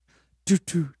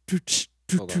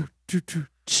Hold on.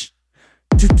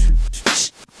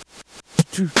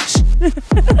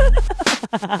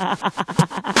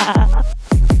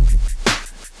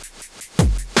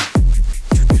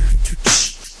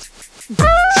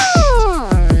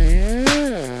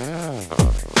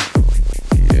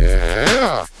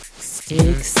 Yeah.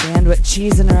 Steak sandwich,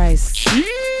 cheese and rice.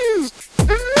 Cheese.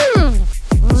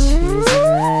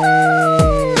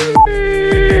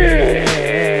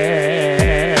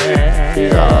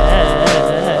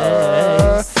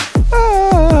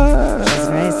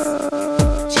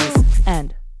 Cheese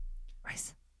and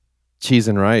rice. Cheese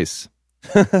and rice.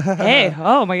 Hey,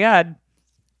 oh my God.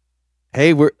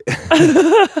 Hey,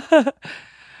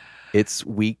 it's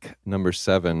week number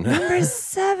 7. Number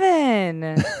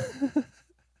 7.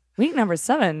 Week number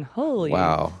 7. Holy.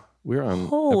 Wow. We're on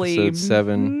Holy episode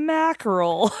 7,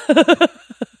 mackerel.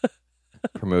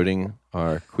 promoting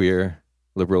our queer,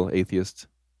 liberal, atheist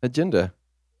agenda.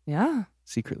 Yeah.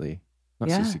 Secretly. Not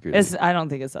Yeah. so secretly. I don't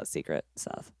think it's that secret,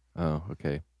 Seth. Oh,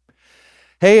 okay.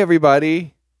 Hey,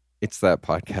 everybody. It's that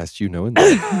podcast you know and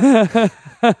love.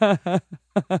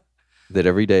 That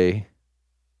every day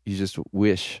you just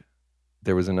wish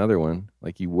there was another one.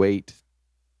 Like you wait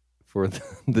for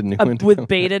the new one to With come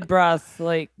bated breath.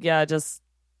 Like, yeah, just.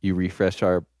 You refresh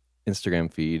our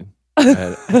Instagram feed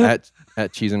at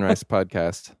Cheese and Rice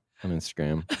Podcast on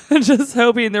Instagram. Just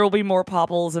hoping there will be more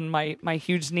popples in my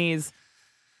huge knees.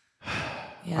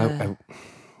 Yeah.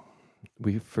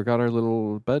 We forgot our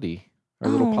little buddy, our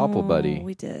little popple buddy.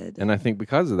 We did. And I think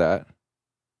because of that,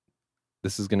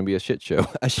 this is going to be a shit show.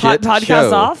 A shit Podcast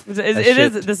show. off? It is.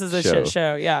 shit This is a show. shit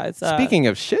show. Yeah. It's Speaking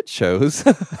of shit shows,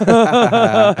 so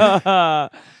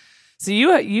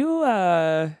you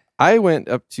I went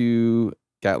up to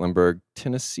Gatlinburg,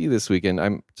 Tennessee this weekend.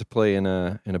 I'm to play in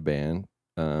a band,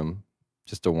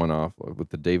 just a one-off with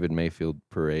the David Mayfield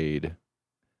Parade.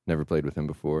 Never played with him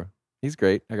before. He's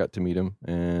great. I got to meet him,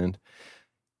 and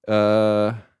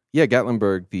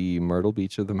Gatlinburg, the Myrtle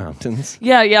Beach of the mountains.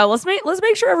 Yeah. Let's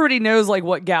make sure everybody knows like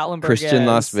what Gatlinburg Christian is.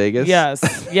 Las Vegas.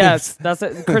 Yes, that's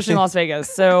it. Christian Las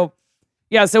Vegas. So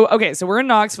yeah, so we're in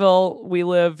Knoxville. We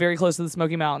live very close to the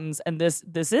Smoky Mountains, and it's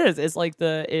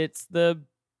the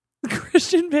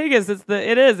Christian Vegas.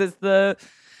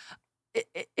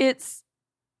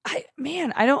 I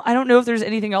don't know if there's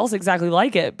anything else exactly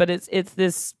like it, but it's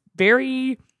this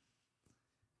very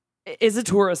is a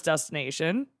tourist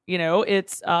destination. You know,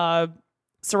 it's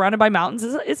surrounded by mountains.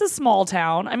 It's a small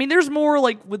town. I mean, there's more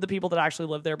like with the people that actually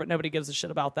live there, but nobody gives a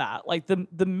shit about that. Like the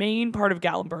main part of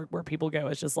Gatlinburg where people go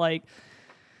is just like,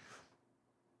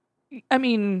 I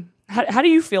mean, how do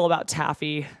you feel about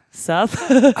taffy, Seth?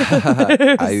 It's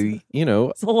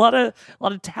a lot of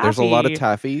taffy. There's a lot of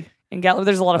taffy. In Gatlinburg,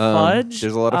 there's a lot of fudge.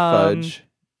 There's a lot of fudge.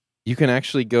 You can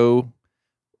actually go,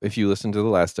 if you listen to the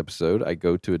last episode, I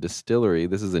go to a distillery.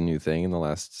 This is a new thing in the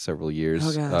last several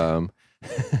years. Oh, God.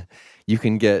 You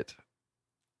can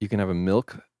have a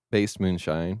milk-based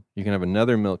moonshine. You can have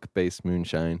another milk-based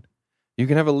moonshine. You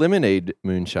can have a lemonade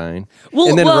moonshine.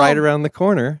 And then right around the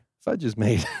corner, fudge is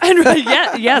made.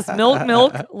 Yes,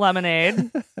 milk,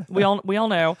 lemonade. We all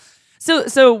know.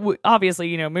 So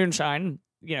obviously, moonshine,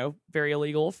 very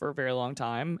illegal for a very long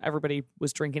time. Everybody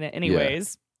was drinking it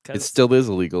anyways. Yeah. It still is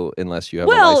illegal unless you have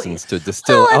a license to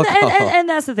distill alcohol. And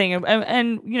that's the thing.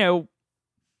 And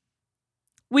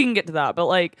we can get to that. But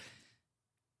like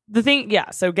the thing,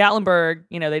 so Gatlinburg,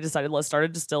 they decided let's start a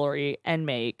distillery and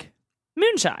make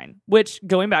moonshine, which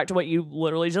going back to what you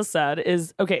literally just said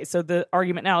is, okay, so the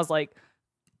argument now is like,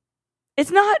 it's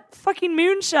not fucking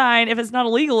moonshine if it's not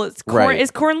illegal. It's corn. Right.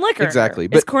 It's corn liquor. Exactly.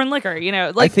 It's corn liquor.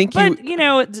 I think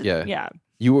yeah.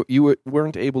 You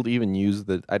weren't able to even use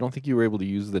I don't think you were able to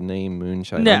use the name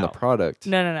moonshine on the product.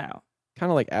 No.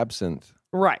 Kind of like absinthe.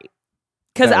 Right.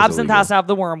 Because That is absinthe illegal. has to have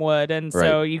the wormwood, and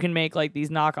so Right. you can make like these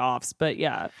knockoffs. But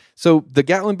yeah. So the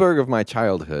Gatlinburg of my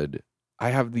childhood, I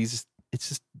have these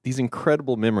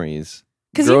incredible memories.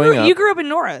 Because you grew up in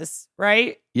Norris,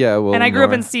 right? Yeah, well, and I grew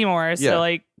up in Nora, Seymour, so Yeah.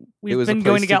 like It we've was a been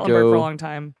going to place to Gatlinburg for a go. long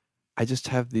time. I just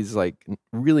have these like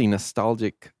really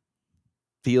nostalgic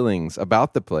feelings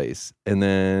about the place, and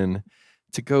then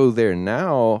to go there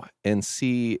now and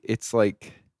see, it's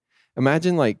like,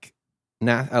 imagine like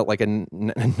like a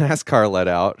NASCAR let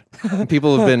out.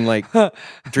 People have been like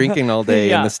drinking all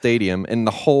day in the stadium, and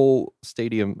the whole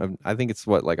stadium, I think it's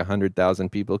like 100,000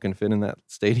 people can fit in that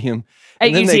stadium. At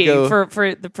And then UT they go,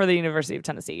 for the University of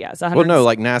Tennessee, yes. well, no,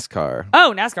 like NASCAR.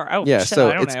 Oh, NASCAR. Oh, Yeah, shit, so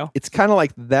I don't know. it's kind of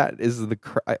like that is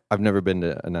I've never been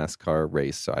to a NASCAR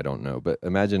race, so I don't know. But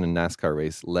imagine a NASCAR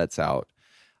race lets out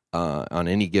on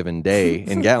any given day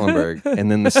in Gatlinburg, and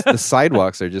then the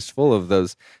sidewalks are just full of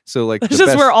those. So like It's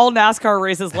just where all NASCAR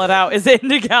races let out is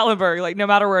into Gatlinburg. Like no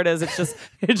matter where it is, it's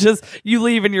just you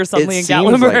leave and you're suddenly in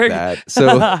Gatlinburg. Like that.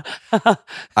 So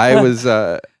I was,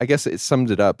 I guess it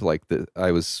summed it up. Like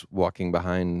I was walking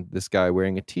behind this guy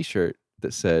wearing a T-shirt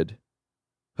that said,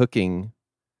 "Hooking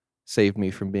saved me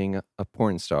from being a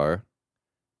porn star."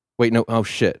 Wait, no, oh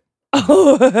shit.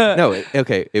 No,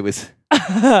 okay, it was.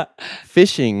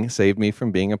 Fishing saved me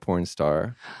from being a porn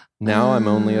star. Now I'm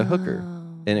only a hooker.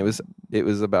 And it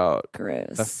was about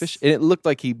Gross. a fish. And it looked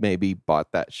like he maybe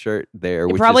bought that shirt there.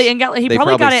 He probably got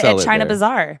it at China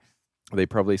Bazaar. They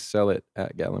probably sell it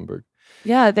at Gatlinburg.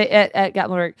 Yeah, at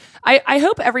Gatlinburg. I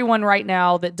hope everyone right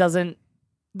now that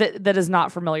is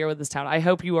not familiar with this town, I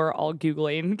hope you are all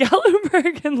Googling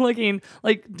Gatlinburg and looking,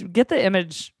 like, get the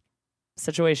image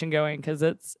situation going, because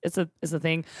it's a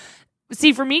thing.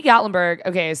 See, for me, Gatlinburg,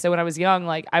 okay, so when I was young,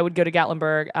 like, I would go to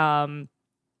Gatlinburg, and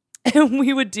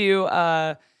we would do,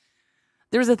 there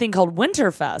was a thing called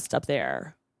Winterfest up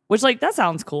there, which, like, that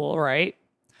sounds cool, right?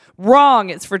 Wrong,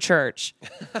 it's for church.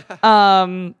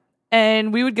 And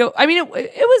we would go, I mean,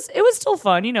 it was still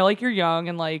fun, you know, like, you're young,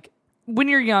 and, like, when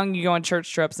you're young, you go on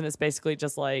church trips, and it's basically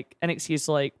just like an excuse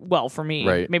to, like, well, for me,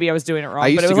 right. Maybe I was doing it wrong, I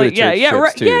used but it to was go like, to church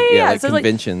trips too. Like so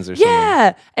conventions like, or something.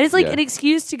 Yeah, and it's like Yeah. an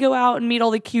excuse to go out and meet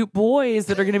all the cute boys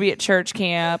that are going to be at church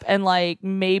camp, and like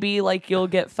maybe like you'll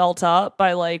get felt up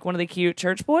by like one of the cute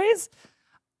church boys.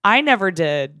 I never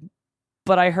did,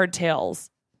 but I heard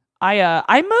tales.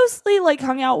 I mostly like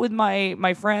hung out with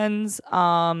my friends,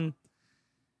 and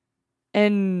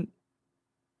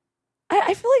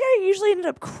I feel like I usually ended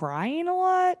up crying a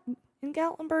lot in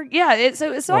Gatlinburg. Yeah,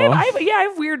 so I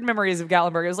have weird memories of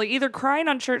Gatlinburg. It was like either crying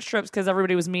on church trips because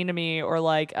everybody was mean to me, or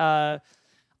like I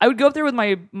would go up there with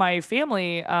my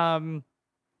family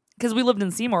because we lived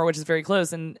in Seymour, which is very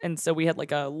close, and so we had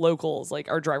like a locals, like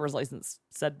our driver's license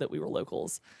said that we were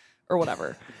locals or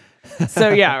whatever. So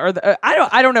yeah, or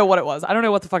I don't know what it was. I don't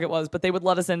know what the fuck it was, but they would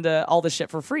let us into all this shit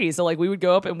for free. So like we would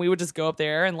go up and we would just go up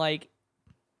there and like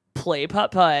play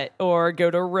putt-putt or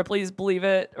go to Ripley's Believe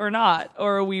It or Not,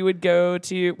 or we would go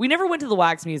to, we never went to the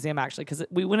Wax Museum actually, because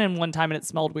we went in one time and it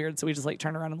smelled weird, so we just like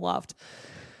turned around and left.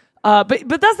 But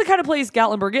that's the kind of place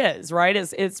Gatlinburg is, right?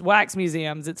 It's wax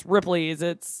museums, it's Ripley's,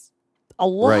 it's a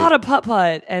lot of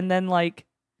putt-putt, and then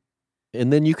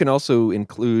you can also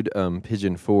include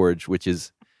Pigeon Forge, which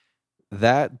is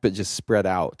that, but just spread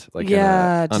out, like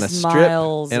on a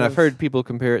strip. And I've heard people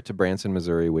compare it to Branson,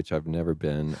 Missouri, which I've never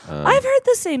been. I've heard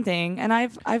the same thing, and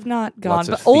I've not gone.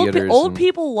 But old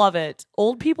people love it.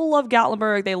 Old people love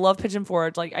Gatlinburg. They love Pigeon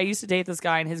Forge. Like I used to date this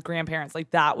guy, and his grandparents,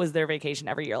 like that was their vacation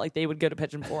every year. Like they would go to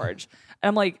Pigeon Forge. And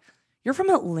I'm like, you're from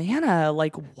Atlanta.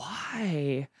 Like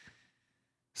why?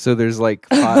 So there's like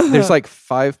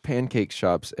five pancake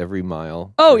shops every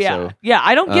mile. Oh yeah, so. Yeah.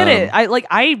 I don't get it.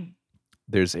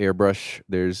 There's airbrush.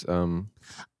 There's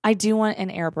I do want an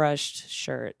airbrushed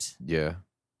shirt. Yeah,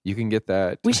 you can get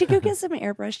that. We should go get some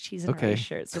airbrush cheese and rice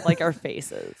shirts with like our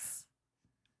faces.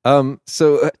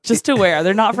 So just to wear.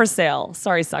 They're not for sale.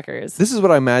 Sorry, suckers. This is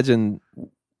what I imagine.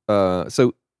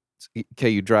 So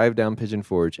you drive down Pigeon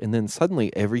Forge, and then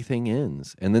suddenly everything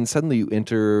ends, and then suddenly you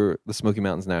enter the Smoky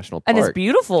Mountains National Park, and it's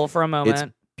beautiful for a moment.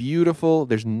 It's beautiful.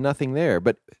 There's nothing there,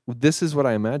 but this is what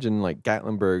I imagine. Like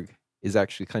Gatlinburg is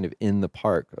actually kind of in the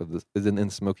park is in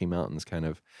the Smoky Mountains, kind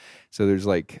of. So there's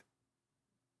like,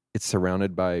 it's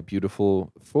surrounded by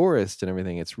beautiful forest and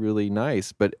everything. It's really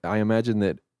nice. But I imagine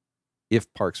that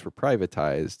if parks were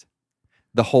privatized,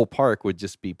 the whole park would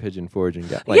just be Pigeon Forge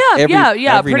and every pretty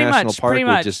national park pretty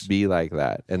would much. just be like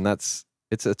that. And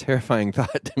it's a terrifying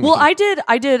thought to me. Well, I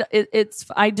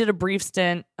did a brief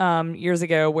stint years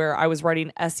ago where I was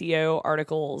writing SEO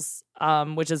articles,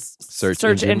 which is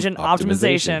search engine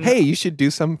optimization. Hey, you should do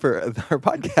some for our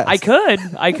podcast. I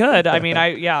could. I mean,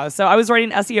 so I was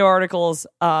writing SEO articles.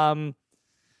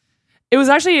 It was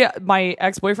actually my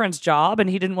ex-boyfriend's job, and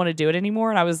he didn't want to do it anymore,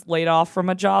 and I was laid off from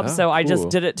a job, so I just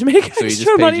did it to make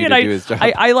extra money, and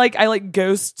I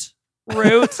ghost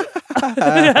wrote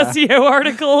SEO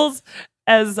articles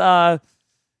as well,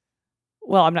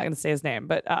 I'm not going to say his name,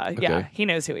 but yeah, he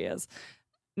knows who he is.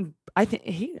 I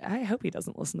hope he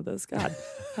doesn't listen to this. God,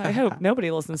 I hope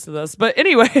nobody listens to this. But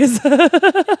anyways,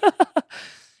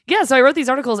 yeah. So I wrote these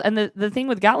articles, and the thing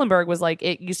with Gatlinburg was like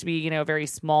it used to be a very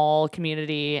small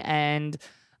community, and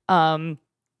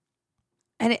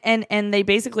they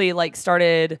basically like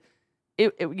started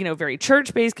it very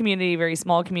church based community, very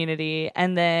small community,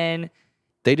 and then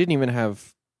they didn't even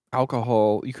have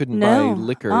alcohol. You couldn't buy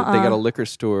liquor. They got a liquor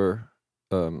store.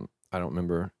 I don't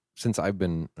remember since I've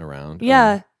been around.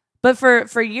 Yeah. But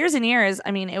for years and years,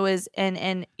 I mean, it was,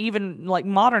 and even like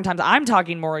modern times, I'm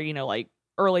talking more, like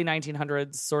early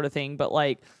 1900s sort of thing, but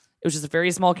like it was just a very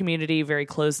small community, very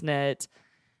close knit.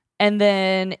 And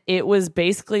then it was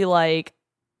basically like,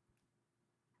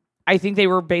 I think they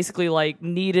were basically like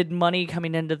needed money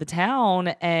coming into the town,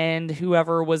 and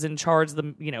whoever was in charge of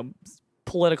the,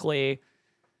 politically,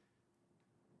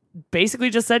 basically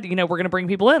just said, we're going to bring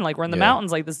people in. Like, we're in the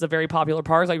mountains. Like, this is a very popular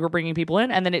park. Like, we're bringing people in.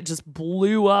 And then it just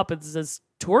blew up as this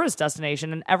tourist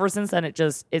destination. And ever since then,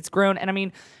 it's grown. And I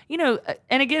mean,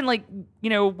 and again, like,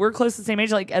 we're close to the same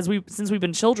age. Like, since we've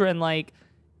been children, like,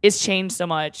 it's changed so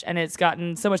much and it's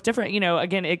gotten so much different.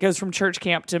 Again, it goes from church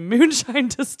camp to moonshine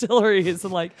distilleries.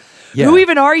 And like, who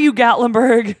even are you,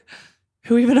 Gatlinburg?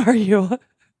 Who even are you?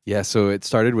 Yeah. So it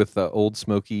started with the Old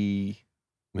Smoky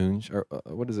or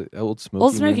what is it? Old Smoky.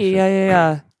 Old Smoky,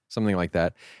 yeah. Something like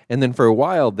that. And then for a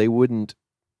while, they wouldn't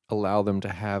allow them to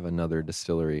have another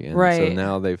distillery. And right.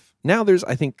 So now there's,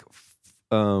 I think,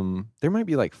 there might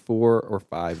be like 4 or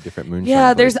 5 different moonshine.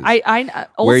 Yeah, places.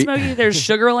 Old Smoky. There's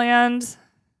Sugarland.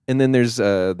 And then there's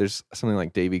something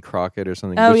like Davy Crockett or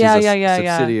something. Oh, which yeah, is a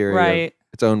yeah, subsidiary. Right.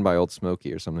 It's owned by Old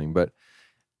Smoky or something. But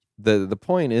the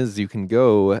point is, you can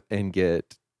go and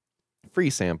get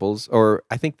free samples, or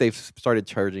I think they've started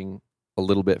charging a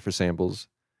little bit for samples,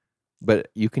 but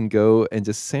you can go and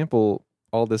just sample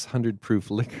all this 100 proof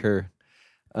liquor,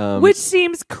 which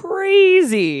seems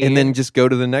crazy. And then just go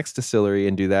to the next distillery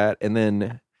and do that. And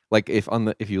then, like, if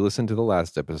you listen to the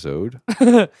last episode,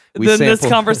 this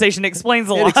conversation explains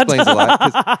a lot. It explains a lot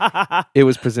 'cause it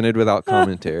was presented without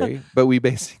commentary, but we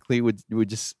basically would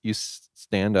just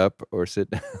stand up or sit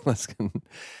down,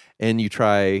 and you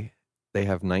try. They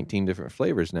have 19 different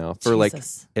flavors now for like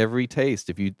every taste.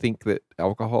 If you think that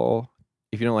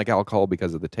if you don't like alcohol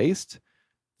because of the taste,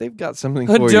 they've got something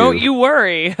for you. Don't you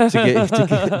worry. to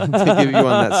give you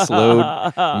on that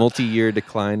slow multi-year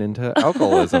decline into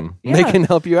alcoholism. Yeah. They can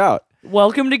help you out.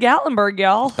 Welcome to Gatlinburg,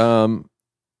 y'all.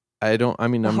 I'm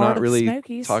not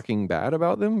really talking bad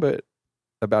about them, but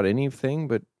about anything,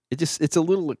 but it's a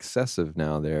little excessive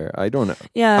now there. I don't know.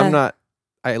 Yeah.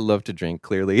 I love to drink,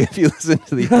 clearly, if you listen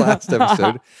to the last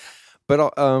episode. But I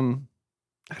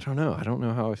don't know. I don't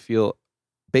know how I feel.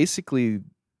 Basically,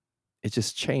 it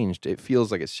just changed. It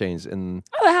feels like it's changed. And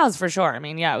it has for sure. I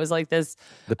mean, yeah, it was like this.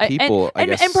 The people, I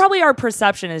guess, and probably our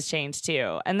perception has changed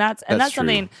too. And that's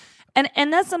something.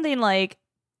 And that's something like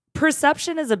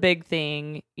perception is a big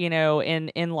thing,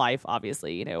 in life,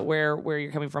 obviously, where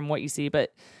you're coming from, what you see,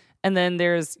 but. And then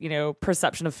there's,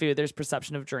 perception of food. There's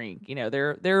perception of drink.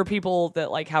 There are people that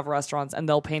like have restaurants and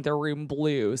they'll paint their room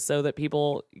blue so that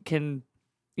people can,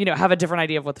 have a different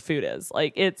idea of what the food is.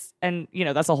 Like that's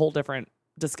a whole different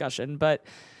discussion. But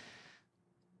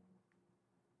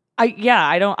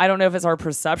I don't know if it's our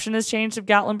perception has changed of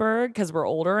Gatlinburg because we're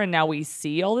older and now we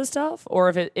see all this stuff, or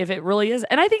if it really is.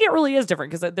 And I think it really is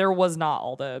different because there was not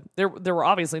all there were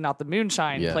obviously not the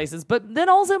moonshine places, but then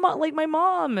also my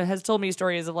mom has told me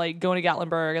stories of like going to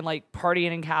Gatlinburg and like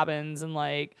partying in cabins and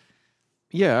like.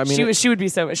 Yeah, I mean, she would be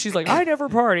she's like, I never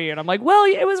party, and I'm like, well,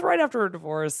 it was right after her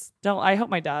divorce. I hope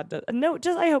my dad does. No,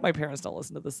 I hope my parents don't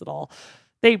listen to this at all.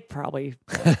 They probably.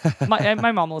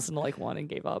 My mom listened to like one and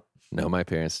gave up. No, my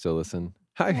parents still listen.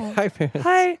 Hi, parents.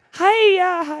 Hi,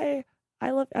 yeah, hi.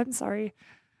 I'm sorry.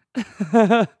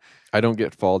 I don't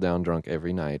get fall down drunk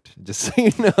every night, just so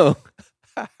you know.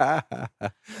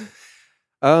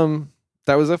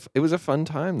 It was a fun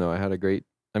time though. I had a great.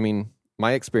 I mean,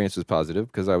 my experience was positive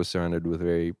because I was surrounded with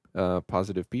very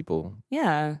positive people.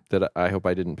 Yeah. That I hope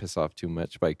I didn't piss off too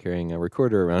much by carrying a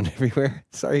recorder around everywhere.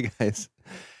 Sorry, guys.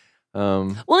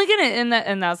 Well, again,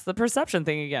 and that's the perception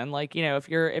thing again. Like, if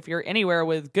you're anywhere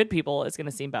with good people, it's going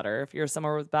to seem better. If you're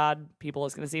somewhere with bad people,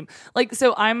 it's going to seem like.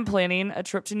 So I'm planning a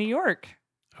trip to New York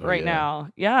now.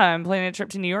 Yeah, I'm planning a trip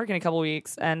to New York in a couple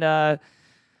weeks, and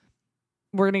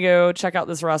we're going to go check out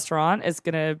this restaurant. It's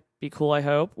going to be cool. I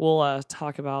hope we'll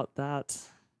talk about that.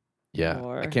 Yeah,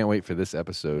 I can't wait for this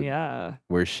episode. Yeah,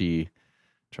 where she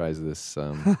tries this.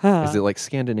 Is it like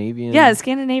Scandinavian? Yeah,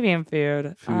 Scandinavian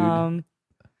food.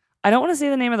 I don't want to say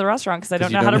the name of the restaurant because I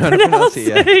don't know how to pronounce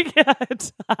it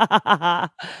yet.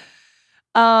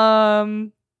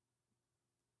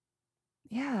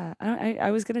 Yeah,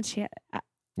 I was gonna chant.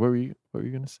 What were you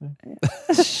gonna say?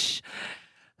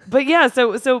 But yeah,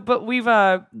 but we've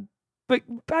but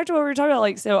back to what we were talking about.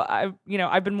 Like, so I've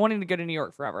been wanting to go to New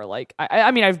York forever. Like, I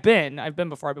mean, I've been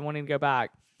before. I've been wanting to go back,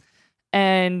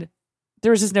 and there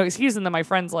was just no excuse. And then my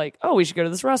friend's like, "Oh, we should go to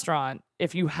this restaurant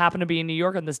if you happen to be in New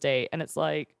York on this date." And it's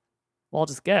like, well, I'll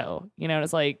just go, and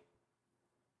it's like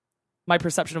my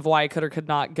perception of why I could or could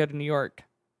not go to New York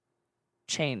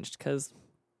changed because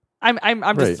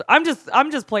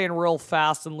I'm just playing real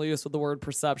fast and loose with the word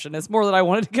perception. It's more that I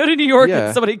wanted to go to New York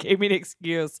and somebody gave me an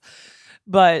excuse.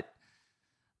 But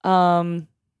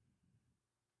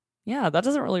yeah, that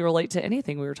doesn't really relate to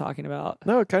anything we were talking about.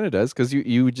 No, it kind of does, because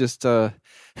you just you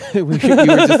were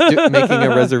just making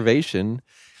a reservation.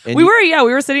 And we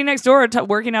were sitting next door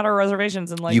working out our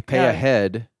reservations, and like you pay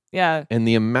ahead. Yeah, and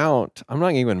the amount, I'm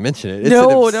not even going to mention it. It's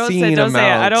don't an obscene say it.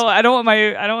 amount. I don't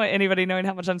want anybody knowing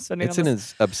how much I'm spending. It's on an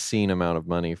this. obscene amount of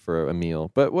money for a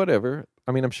meal, but whatever.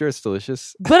 I mean, I'm sure it's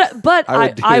delicious. But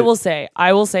I will say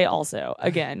also,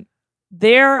 again,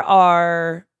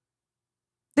 there's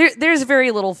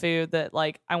very little food that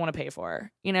like I want to pay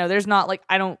for. You know, there's not like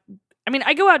I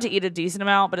go out to eat a decent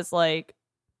amount, but it's like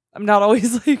I'm not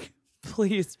always like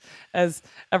pleased, as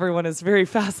everyone is very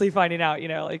fastly finding out. You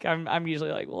know, like I'm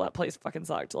usually like, well, that place fucking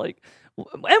sucked. Like, and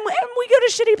we go to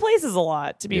shitty places a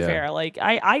lot. To be fair, like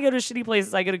I go to shitty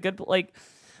places. I go to good like,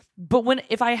 but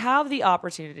if I have the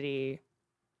opportunity,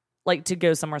 like to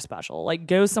go somewhere special, like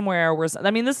go somewhere where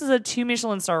this is a 2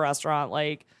 Michelin star restaurant,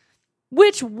 like.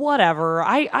 Which, whatever,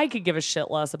 I could give a shit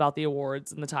less about the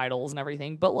awards and the titles and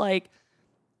everything, but like,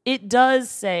 it does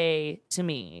say to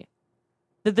me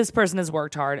that this person has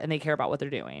worked hard and they care about what they're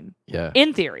doing. Yeah.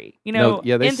 In theory, you know. No,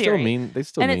 yeah, they in still theory. mean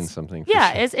something.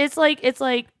 Yeah, sure. it's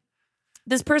like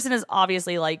this person has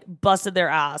obviously like busted their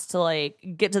ass to like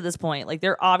get to this point. Like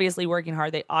they're obviously working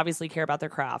hard. They obviously care about their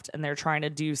craft and they're trying to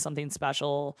do something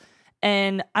special.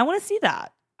 And I want to see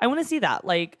that.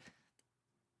 Like.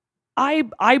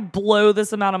 I blow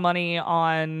this amount of money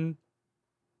on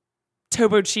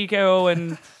Topo Chico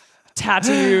and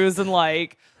tattoos and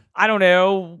like I don't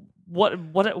know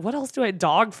what else do I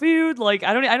dog food, like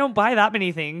I don't buy that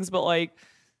many things, but like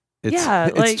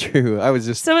it's true. I was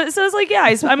just so it's like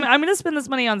I'm gonna spend this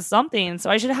money on something,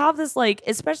 so I should have this, like,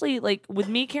 especially like with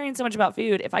me caring so much about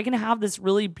food, if I can have this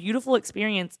really beautiful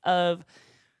experience of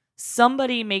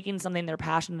somebody making something they're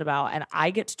passionate about and I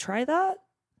get to try that.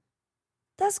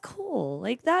 That's cool.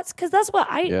 Like that's because that's what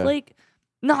I like.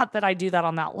 Not that I do that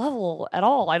on that level at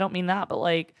all. I don't mean that, but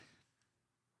like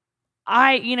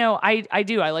I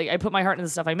do. I put my heart into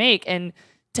the stuff I make, and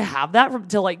to have that,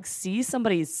 to like see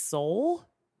somebody's soul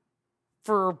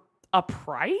for a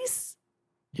price.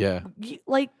 Yeah.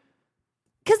 Like,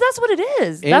 because that's what it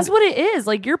is. That's what it is.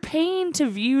 Like you're paying to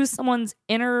view someone's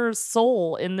inner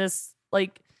soul in this,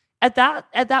 like at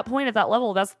that point, at that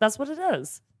level, that's what it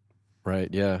is. Right.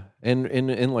 Yeah. And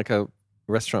in like a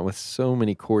restaurant with so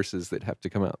many courses that have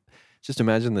to come out, just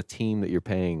imagine the team that you're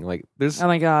paying. Like there's, oh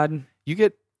my God,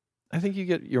 I think you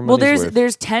get your money's worth.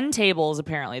 There's 10 tables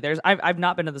apparently. I've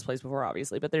not been to this place before,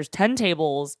 obviously, but there's 10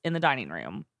 tables in the dining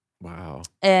room. Wow.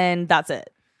 And that's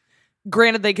it.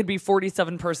 Granted, they could be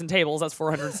 47-person tables. That's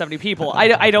 470 people.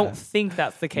 I don't think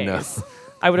that's the case. No.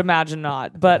 I would imagine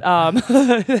not. But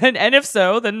and if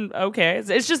so, then okay.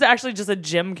 It's just actually just a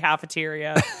gym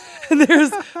cafeteria. And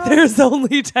there's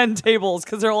only 10 tables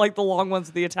because they're like the long ones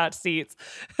with the attached seats.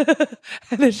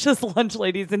 And it's just lunch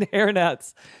ladies in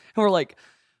hairnets. And we're like,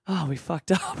 oh, we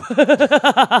fucked up.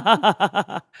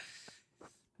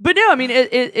 But no, I mean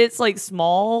it's like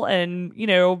small and, you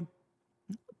know,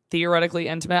 theoretically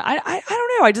intimate. I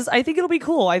don't know. I think it'll be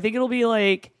cool. I think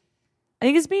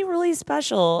it's being really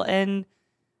special. And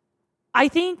I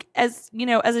think as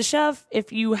a chef,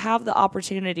 if you have the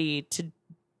opportunity to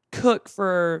cook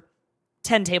for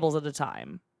 10 tables at a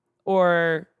time,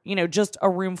 or, you know, just a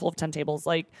room full of 10 tables,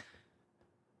 like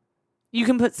you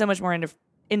can put so much more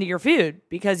into your food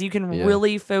because you can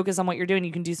really focus on what you're doing.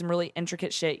 You can do some really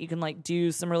intricate shit. You can like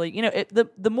do some really, you know,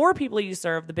 the more people you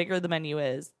serve, the bigger the menu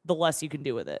is, the less you can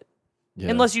do with it. Yeah.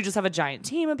 Unless you just have a giant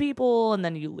team of people and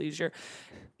then you lose your,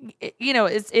 you know,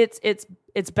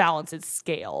 it's balance, it's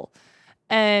scale.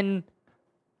 And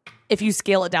if you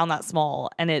scale it down that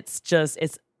small and it's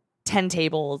 10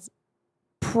 tables,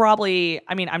 probably,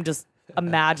 I mean, I'm just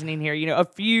imagining here, you know, a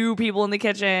few people in the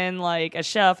kitchen, like a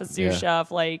chef, a sous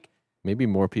chef, like maybe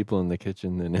more people in the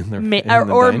kitchen than in their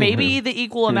or maybe room. The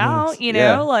equal amount, you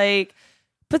know, like,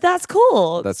 but that's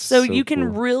cool. That's so you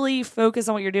can really focus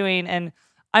on what you're doing. And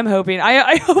I'm hoping,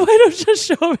 I hope I don't just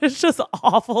show up. It's just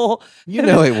awful. You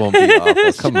know it won't be awful.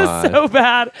 It's Come just on. so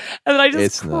bad. And then I just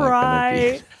it's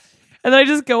cry. And then I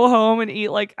just go home and eat,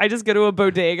 like, I just go to a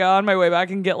bodega on my way back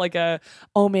and get like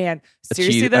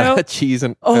seriously though? A cheese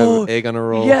and egg on a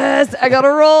roll. Yes, I got a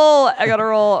roll.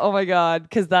 Oh my God.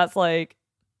 Cause that's like,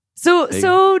 so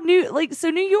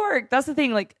New York, that's the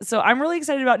thing. Like, so I'm really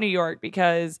excited about New York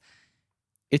because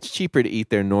it's cheaper to eat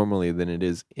there normally than it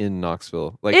is in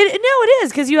Knoxville. Like it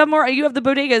is because you have more. You have the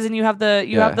bodegas and you have the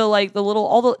like the little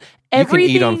all the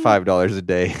everything. You can eat on $5 a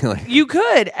day. Like you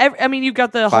could. I mean, you've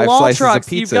got the 5 halal slices of trucks.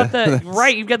 pizza. You've got the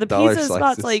right. You've got the dollar pizza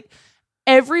spots. slices. Like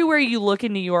everywhere you look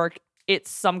in New York,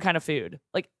 it's some kind of food.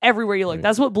 Like everywhere you look, Right.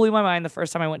 that's what blew my mind the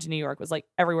first time I went to New York. Was like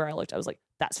everywhere I looked, I was like,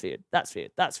 that's food. That's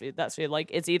food. That's food. That's food.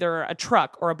 Like it's either a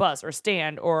truck or a bus or a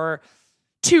stand or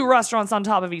 2 restaurants on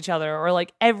top of each other, or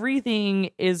like everything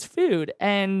is food.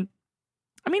 And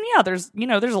I mean, yeah, there's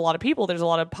a lot of people, there's a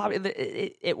lot of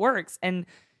it works. And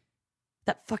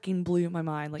that fucking blew my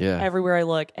mind. Like everywhere I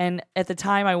look. And at the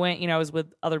time I went, I was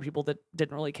with other people that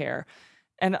didn't really care.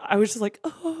 And I was just like,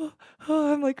 oh,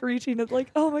 I'm like reaching it, like,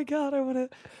 oh my God, I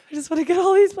just want to get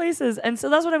all these places. And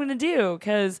so that's what I'm going to do,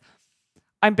 because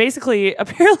I'm basically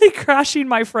apparently crashing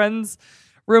my friend's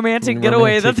romantic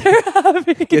getaway that they're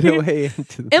having. Getaway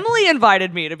into Emily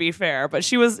invited me, to be fair, but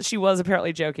she was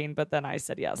apparently joking, but then I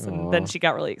said yes, and then she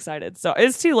got really excited. So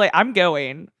it's too late. I'm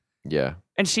going. Yeah.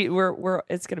 And we're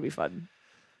it's gonna be fun.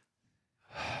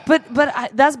 But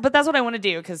that's what I want to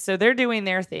do, because so they're doing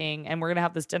their thing and we're gonna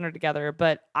have this dinner together.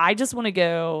 But I just want to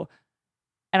go,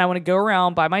 and I want to go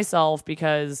around by myself,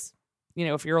 because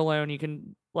if you're alone, you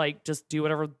can like just do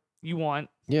whatever you want.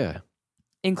 Yeah.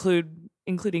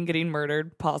 Including getting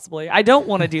murdered, possibly. I don't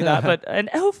want to do that, but and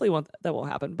hopefully that won't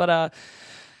happen. But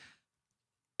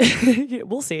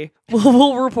we'll see.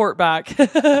 We'll report back.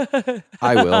 I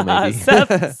will, maybe.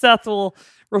 Seth will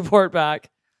report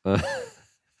back.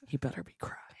 He better be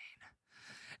crying.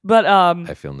 But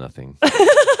I feel nothing.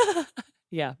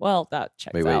 Yeah, well, that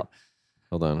checks wait. out.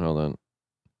 Hold on.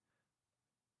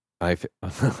 I was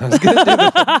gonna do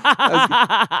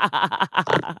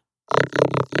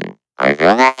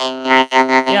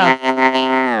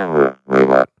Yeah.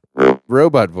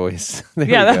 Robot voice. There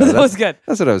Yeah, we go. that was good.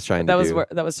 That's what I was trying to do.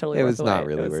 That was totally. It worth was the not wait.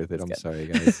 really It was- worth it. I'm good. sorry,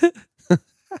 guys.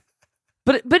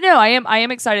 But no, I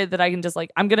am excited that I can just like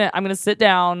I'm gonna sit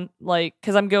down, like,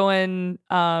 because I'm going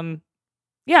I'm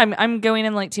going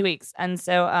in like 2 weeks, and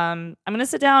so I'm gonna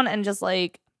sit down and just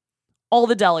like all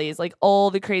the delis, like all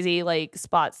the crazy like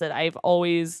spots that I've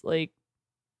always like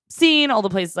seen, all the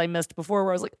places I missed before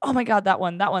where I was like, oh my God, that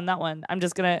one. I'm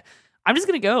just gonna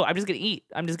go. I'm just gonna eat.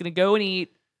 I'm just gonna go and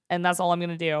eat, and that's all I'm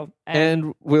gonna do.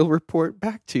 And we'll report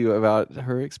back to you about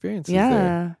her experiences there,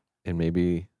 yeah, and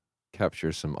maybe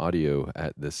capture some audio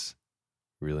at this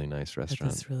really nice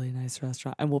restaurant. this really nice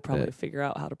restaurant, and we'll probably figure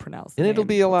out how to pronounce it. And it'll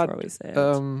be a lot. We say it.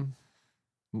 I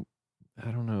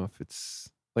don't know if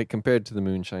it's like compared to the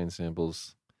moonshine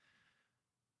samples.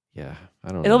 Yeah, I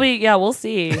don't know. It'll be, yeah, we'll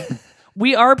see.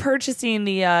 We are purchasing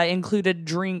the included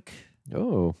drink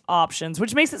options,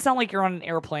 which makes it sound like you're on an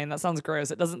airplane. That sounds gross.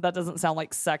 That doesn't sound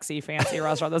like sexy, fancy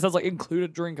restaurant. That sounds like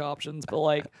included drink options, but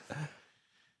like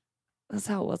that's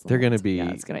how it was. They're gonna be.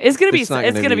 Yeah, it's gonna be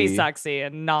sexy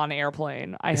and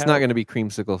non-airplane. It's not gonna be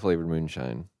creamsicle flavored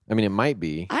moonshine. I mean, it might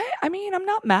be. I mean, I'm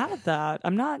not mad at that.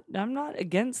 I'm not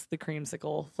against the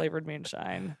creamsicle flavored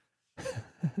moonshine.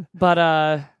 But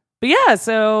yeah,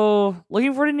 so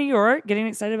looking forward to New York, getting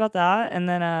excited about that, and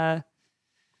then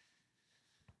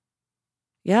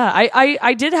yeah,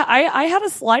 I had a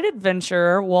slight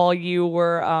adventure while you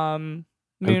were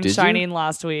moonshining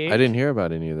last week. I didn't hear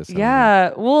about any of this.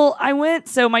 Yeah, well, I went.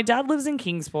 So my dad lives in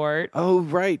Kingsport. Oh,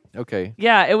 right. Okay.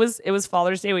 Yeah, it was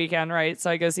Father's Day weekend, right? So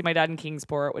I go see my dad in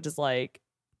Kingsport, which is like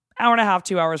hour and a half,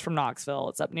 2 hours from Knoxville.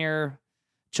 It's up near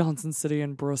Johnson City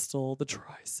and Bristol, the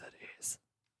Tri-Cities.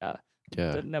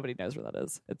 Yeah. Nobody knows where that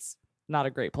is. It's not a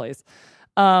great place.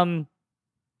 So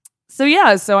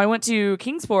I went to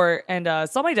Kingsport and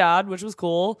saw my dad, which was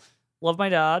cool. Love my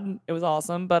dad. It was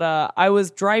awesome. But I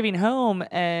was driving home,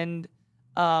 and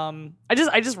I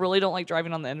just really don't like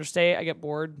driving on the interstate. I get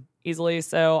bored easily.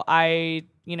 So I,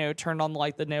 turned on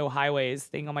like the no highways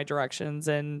thing on my directions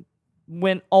and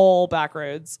went all back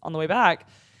roads on the way back.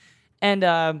 And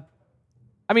I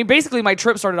mean, basically my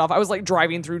trip started off, I was like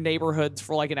driving through neighborhoods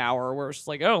for like an hour where it's just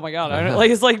like, oh my God.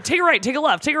 It's like, take a right, take a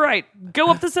left, take a right, go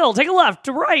up this hill, take a left,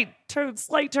 to right,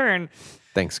 slight turn.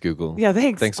 Thanks, Google. Yeah,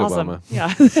 thanks. Thanks, awesome. Obama.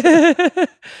 Yeah.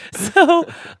 So,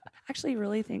 actually,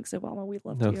 really, thanks, Obama. We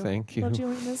love you. No, thank you. Loved you.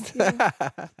 We missed you.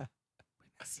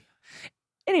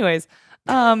 Anyways,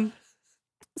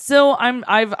 so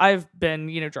I've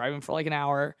been driving for like an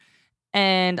hour,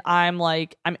 and I'm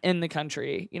in the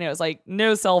country. It's like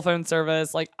no cell phone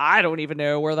service. Like I don't even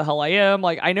know where the hell I am.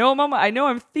 Like I know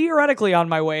I'm theoretically on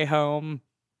my way home,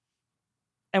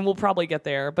 and we'll probably get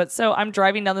there. But so I'm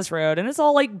driving down this road, and it's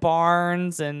all like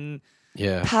barns and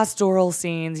pastoral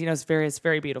scenes. It's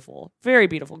very beautiful,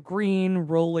 green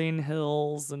rolling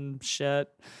hills and shit.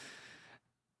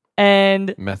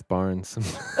 And Meth barns. I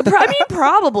mean,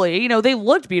 probably, they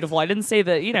looked beautiful. I didn't say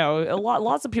that,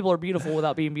 lots of people are beautiful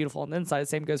without being beautiful on the inside.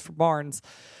 Same goes for barns.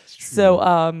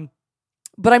 So,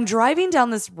 but I'm driving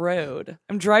down this road.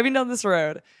 And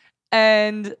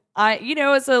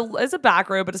it's a back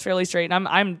road, but it's fairly straight. And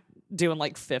I'm doing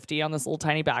like 50 on this little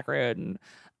tiny back road. And,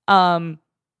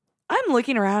 I'm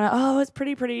looking around. Oh, it's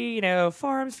pretty,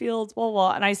 farms, fields, blah, blah,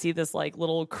 blah. And I see this like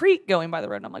little creek going by the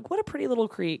road. And I'm like, what a pretty little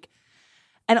creek.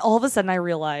 And all of a sudden I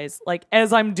realize, like,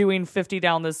 as I'm doing 50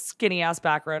 down this skinny ass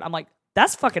back road, I'm like,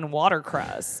 that's fucking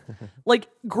watercress, like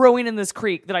growing in this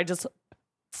creek that I just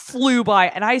flew by.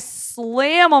 And I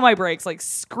slam on my brakes, like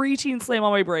screeching slam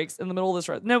on my brakes in the middle of this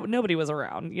road. Nobody was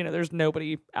around. There's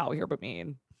nobody out here but me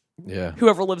and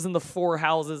whoever lives in the 4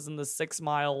 houses in the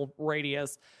 6-mile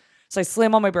radius. So I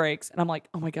slam on my brakes and I'm like,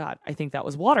 oh my God, I think that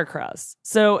was watercress.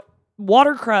 So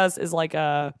watercress is like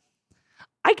most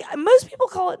people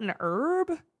call it an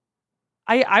herb.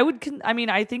 I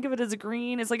think of it as a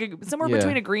green. It's like somewhere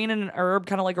between a green and an herb,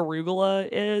 kind of like arugula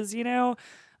is,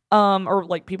 or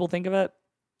like people think of it.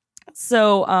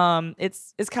 So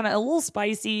it's kind of a little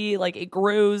spicy. Like it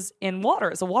grows in water.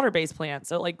 It's a water-based plant.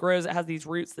 So it like grows. It has these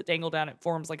roots that dangle down. It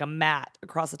forms like a mat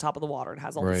across the top of the water. It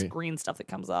has all this green stuff that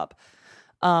comes up.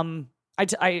 I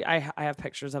have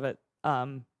pictures of it.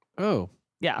 Oh.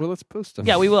 Yeah. Well, let's post them.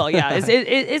 Yeah, we will. Yeah.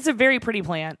 It's a very pretty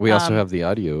plant. We also have the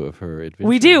audio of her adventure.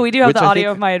 We do have the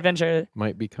audio of my adventure.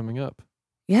 Might be coming up.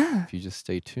 Yeah. If you just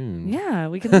stay tuned. Yeah,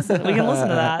 we can listen. We can listen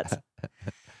to that.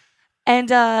 And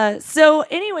so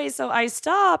I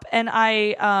stop and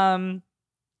I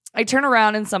turn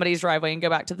around in somebody's driveway and go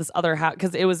back to this other house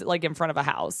because it was like in front of a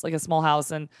house, like a small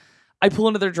house, and I pull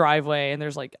into their driveway and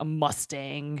there's like a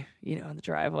Mustang, in the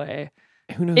driveway.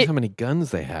 Who knows how many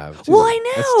guns they have? Too. Well,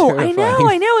 I know.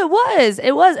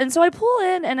 It was. And so I pull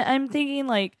in and I'm thinking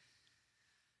like,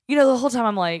 the whole time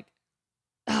I'm like,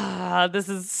 this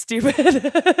is stupid.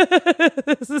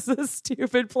 This is a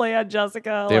stupid plan,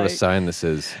 Jessica. They have a sign that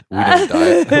says,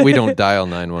 we don't dial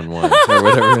 911 or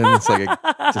whatever. And it's like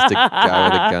just a guy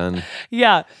with a gun.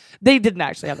 Yeah. They didn't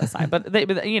actually have that sign, but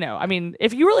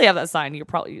if you really have that sign,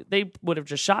 they would have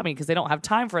just shot me because they don't have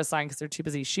time for a sign because they're too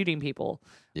busy shooting people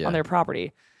on their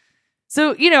property.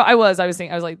 So, I was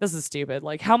like, this is stupid.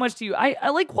 Like, how much do you, I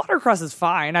like watercress is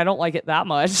fine. I don't like it that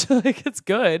much. Like, it's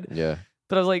good. Yeah.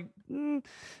 But I was like,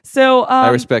 So I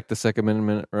respect the Second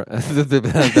Amendment. I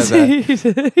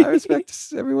respect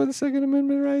everyone's Second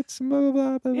Amendment rights. Blah, blah,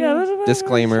 blah, blah. Yeah.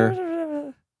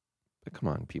 Disclaimer. Come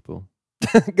on, people.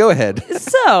 Go ahead.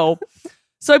 So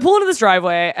I pull into this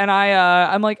driveway and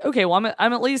I'm like, okay, well,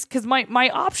 I'm at least, because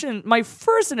my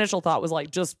first initial thought was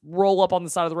like, just roll up on the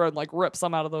side of the road and like rip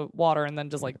some out of the water and then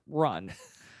just like run.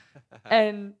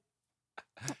 And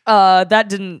that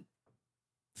didn't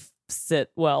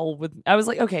sit well with, I was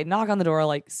like, okay, knock on the door,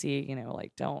 like, see,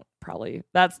 like, don't probably,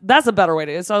 that's a better way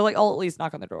to do it. So I was like, I'll at least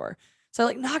knock on the door. So I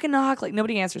like knock and knock, like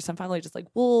nobody answers. So I'm finally just like,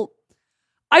 well,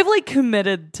 I've like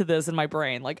committed to this in my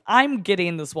brain. Like I'm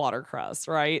getting this watercress,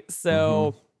 right?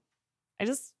 So I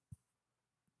just,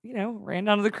 ran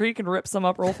down to the creek and ripped some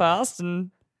up real fast. And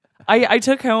I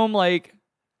took home like,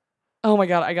 oh my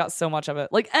God, I got so much of it.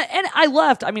 Like, and I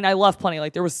left plenty.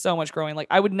 Like there was so much growing. Like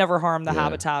I would never harm the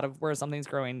habitat of where something's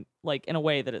growing, like in a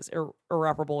way that is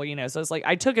irreparable, So it's like,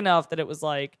 I took enough that it was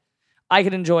like, I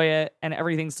could enjoy it and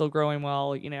everything's still growing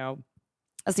well,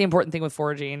 That's the important thing with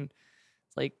foraging.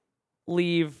 It's like,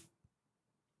 leave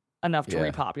enough to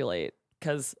repopulate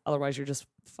because otherwise you're just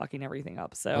fucking everything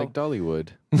up. So like Dollywood.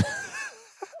 I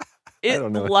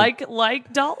don't know. Like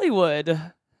Dollywood.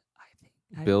 I think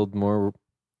build more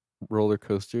roller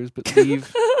coasters, but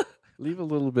leave a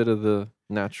little bit of the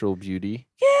natural beauty.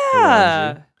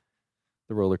 Yeah.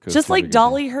 The roller coaster. Just like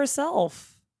Dolly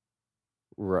herself.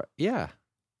 Right. Yeah.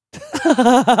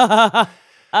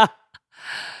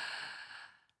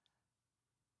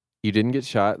 You didn't get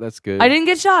shot. That's good. I didn't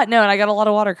get shot. No, and I got a lot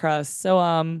of watercress. So,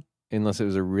 unless it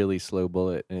was a really slow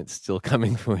bullet and it's still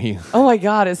coming for you. Oh my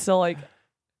God! It's still like,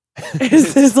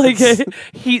 is this like a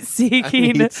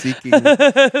heat-seeking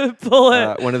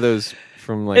bullet? One of those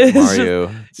from like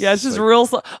Mario. It's just like, real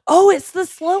slow. Oh, it's the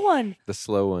slow one. The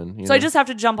slow one. So I just have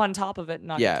to jump on top of it and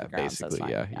knock it to the ground. Basically, so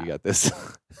yeah. You got this.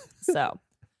 So.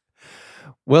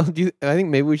 Well, I think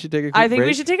maybe we should take a quick break.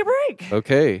 We should take a break.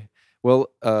 Okay.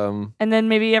 Well, and then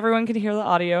maybe everyone can hear the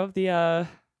audio of the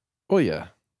Well, yeah.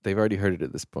 They've already heard it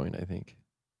at this point, I think.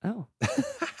 Oh.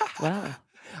 Wow.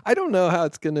 I don't know how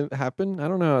it's going to happen. I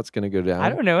don't know how it's going to go down. I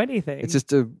don't know anything. It's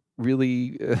just a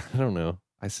really I don't know.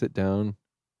 I sit down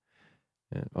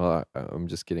and I'm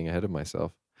just getting ahead of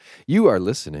myself. You're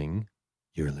listening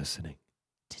to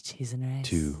Cheese and Rice.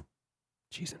 To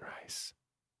Cheese and Rice.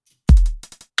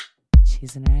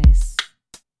 Cheese and rice.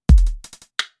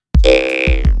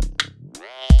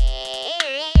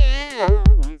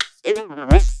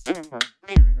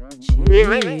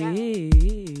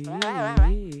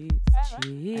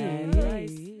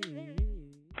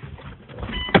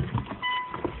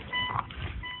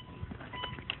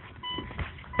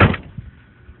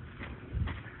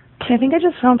 Okay, I think I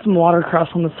just found some watercress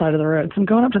on the side of the road, so I'm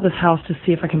going up to this house to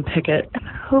see if I can pick it. And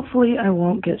hopefully I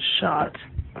won't get shot.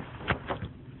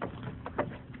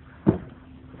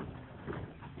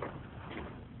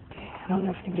 I don't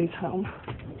know if anybody's home.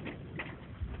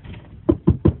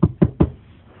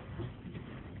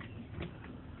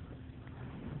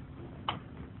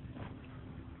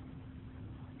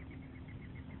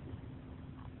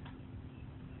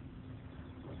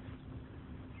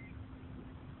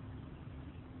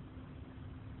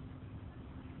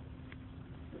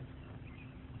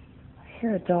 I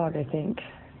hear a dog, I think.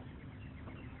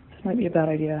 This might be a bad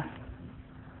idea.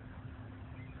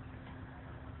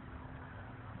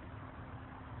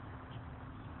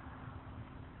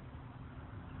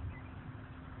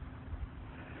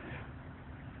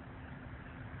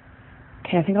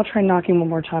 Okay, I think I'll try knocking one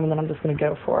more time and then I'm just going to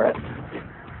go for it.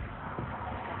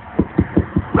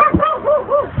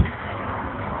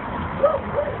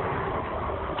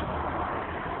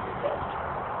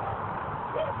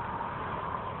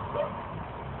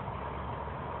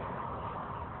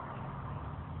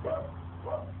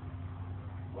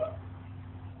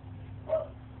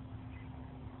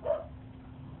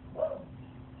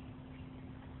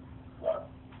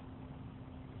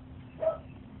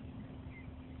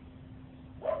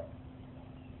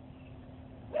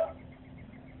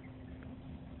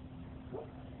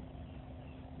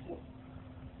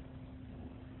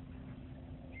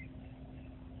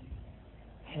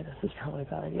 Okay, this is probably a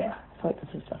bad idea. I feel like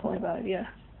this is definitely a bad idea.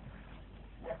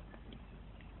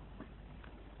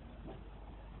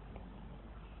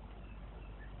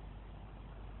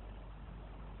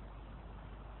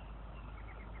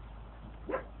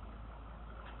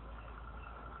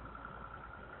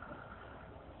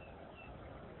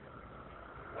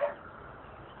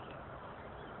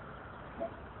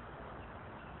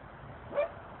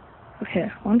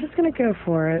 Okay, well, I'm just going to go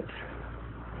for it.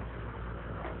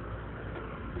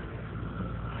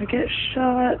 If I get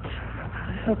shot,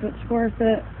 I hope it's worth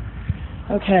it.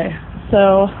 Okay,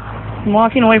 so I'm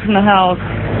walking away from the house,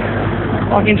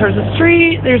 walking towards the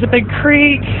street. There's a big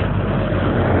creek.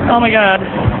 Oh my god.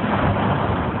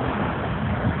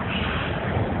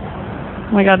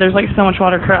 Oh my god, there's like so much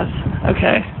watercress.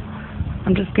 Okay,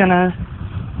 I'm just gonna...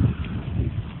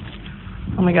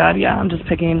 Oh my god, yeah, I'm just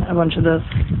picking a bunch of this.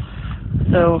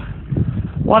 So,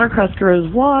 watercress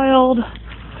grows wild.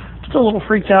 Just a little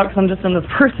freaked out because I'm just in this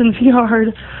person's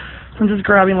yard. So I'm just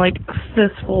grabbing like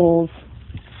fistfuls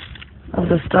of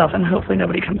this stuff, and hopefully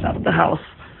nobody comes out of the house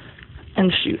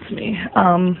and shoots me.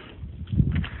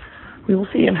 We will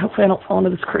see, and hopefully I don't fall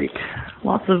into this creek.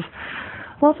 Lots of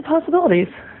possibilities.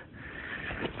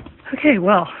 Okay,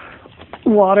 well,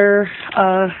 watercress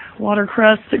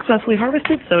successfully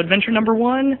harvested. So adventure number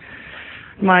 1,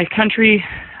 my country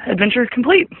adventure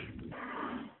complete.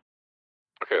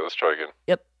 Okay, let's try again.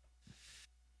 Yep.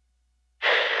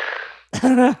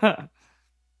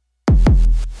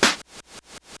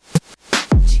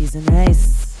 Cheese and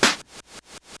rice.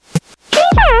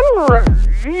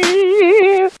 Cheese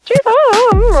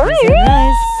and rice.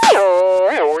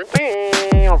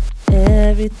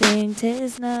 Everything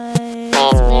tastes nice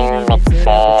when you mix it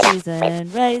up with cheese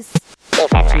and rice.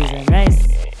 Cheese and rice.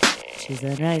 Cheese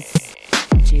and rice.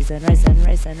 Cheese and rice and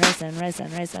rice and rice and rice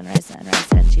and rice and rice and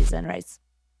rice and cheese and rice.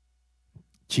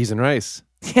 Cheese and rice.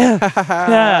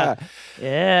 Yeah.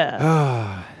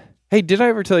 Yeah. Hey, did I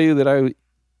ever tell you that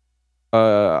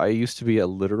I used to be a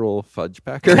literal fudge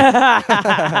packer?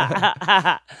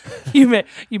 You may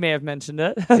have mentioned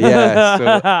it. Yeah.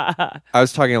 So I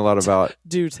was talking a lot about.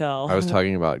 Do tell. I was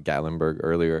talking about Gatlinburg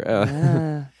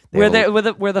earlier. Where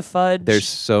the fudge there's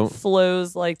so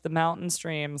flows like the mountain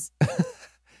streams,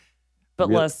 but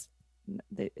Really? less.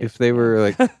 If they were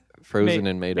like frozen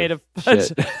and made of fudge.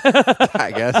 shit,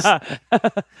 I guess.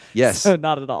 Yes. So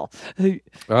not at all.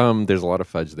 There's a lot of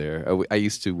fudge there. I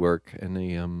used to work in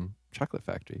a chocolate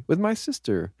factory with my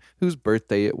sister, whose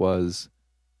birthday it was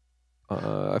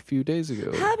a few days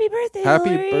ago. Happy birthday! Happy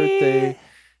Lori. birthday!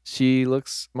 She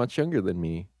looks much younger than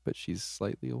me, but she's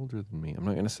slightly older than me. I'm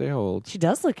not going to say how old. She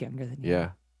does look younger than you.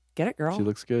 Yeah. Get it, girl. She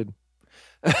looks good.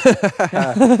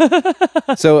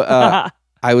 So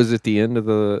I was at the end of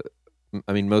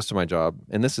most of my job,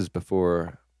 and this is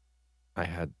before I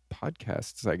had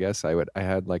podcasts, I guess. I would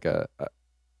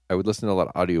listen to a lot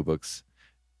of audiobooks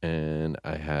and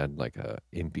I had like a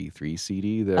MP3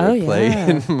 CD that Oh, I would play yeah.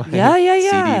 in my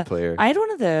Yeah. CD player. I had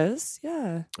one of those.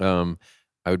 Yeah.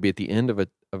 I would be at the end of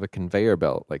a conveyor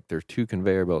belt. Like there are 2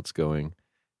 conveyor belts going.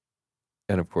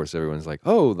 And of course, everyone's like,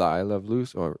 "Oh, the I Love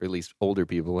Lucy," or at least older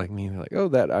people like me. They're like, "Oh,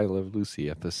 that I Love Lucy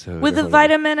episode With or the whatever."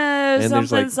 vitamin And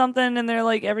there's, like- something, and they're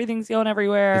like, everything's going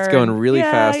everywhere. It's going and- really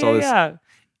yeah, fast, all this- Yeah.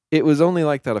 It was only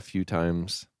like that a few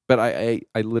times, but I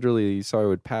literally I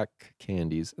would pack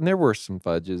candies, and there were some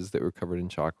fudges that were covered in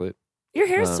chocolate. Your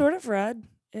hair's Um, sort of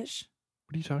red-ish.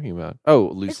 What are you talking about?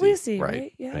 Oh, Lucy. Lucy,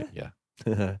 right? right?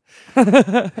 Yeah.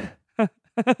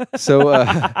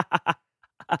 So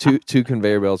two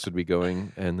conveyor belts would be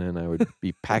going, and then I would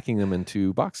be packing them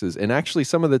into boxes. And actually,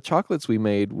 some of the chocolates we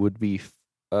made would be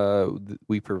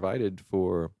we provided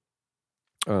for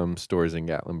stores in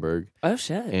Gatlinburg Oh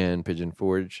shit. and Pigeon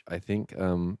Forge. I think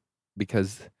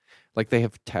because like they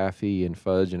have taffy and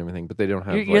fudge and everything, but they don't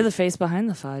have. You're the face behind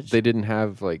the fudge. They didn't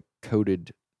have like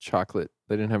coated chocolate.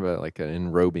 They didn't have like an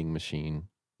enrobing machine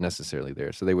necessarily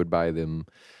there, so they would buy them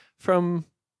from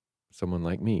someone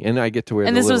like me, and I get to wear.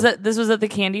 And the this little, was at the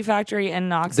candy factory in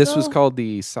Knoxville. This was called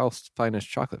the South's Finest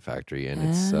Chocolate Factory, and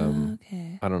it's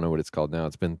okay. I don't know what it's called now.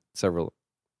 It's been several.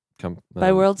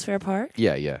 By World's Fair Park.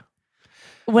 Yeah.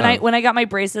 When I got my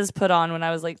braces put on when I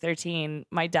was like 13,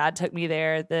 my dad took me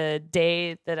there the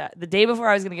day before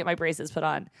I was going to get my braces put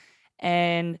on,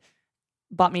 and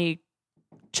bought me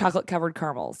chocolate covered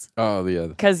caramels. Oh yeah,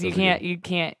 Because you can't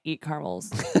eat caramels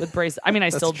with braces. I mean, I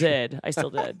still did.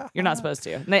 You're not supposed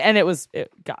to. And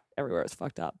it got everywhere. It was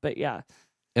fucked up. But yeah.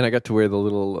 And I got to wear the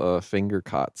little finger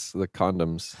cots, the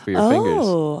condoms for your Oh.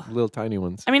 fingers, little tiny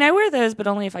ones. I mean, I wear those, but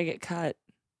only if I get cut.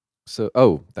 So,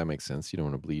 that makes sense. You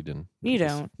don't want to bleed in. You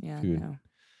don't. Yeah. Dude. No.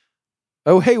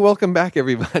 Oh, hey, welcome back,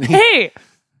 everybody. Hey,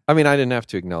 I mean, I didn't have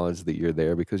to acknowledge that you're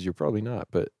there because you're probably not,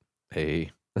 but hey.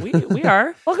 we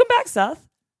are. Welcome back, Seth.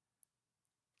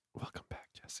 Welcome back,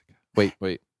 Jessica.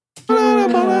 Wait.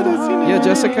 Yeah,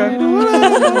 Jessica.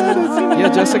 Yeah,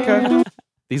 Jessica.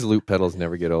 These loop pedals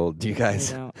never get old. Do you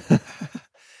guys? They don't.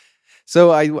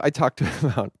 So I talked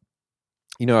about,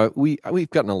 we've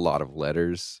gotten a lot of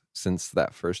letters since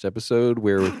that first episode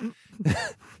where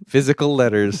physical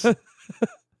letters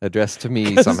addressed to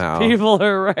me 'Cause somehow. people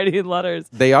are writing letters.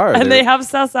 They are. And they have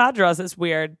Seth's address. It's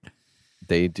weird.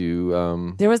 They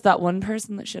do. There was that one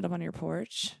person that shit up on your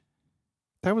porch.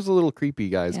 That was a little creepy,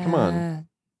 guys. Come on. Yeah.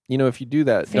 If you do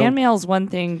that, Fan mail's one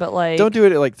thing, but like don't do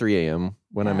it at like 3 a.m.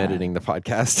 when I'm Yeah. editing the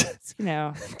podcast. it's, come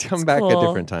Come it's back cool. a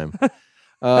different time.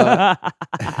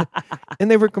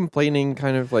 And they were complaining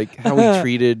kind of like how we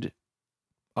treated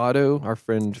Otto, our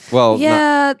friend. Well,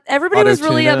 yeah, everybody was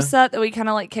really Auto-tuna. upset that we kind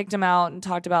of like kicked him out and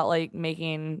talked about like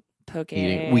making poke.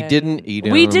 eating. We didn't eat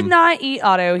him. We did not eat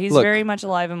Otto. He's Look, very much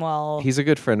alive and well. He's a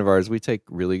good friend of ours. We take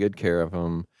really good care of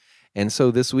him. And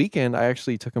so this weekend, I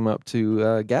actually took him up to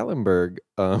Gatlinburg.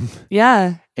 Yeah,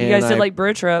 you and guys did I- like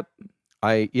brew trip.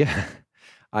 I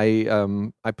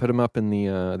put him up in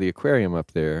the aquarium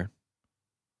up there,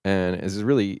 and it's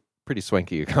really pretty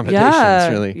swanky accommodations, Yeah,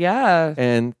 really. yeah.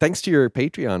 And thanks to your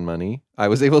Patreon money, I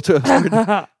was able to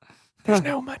afford. There's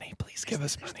no money. Please give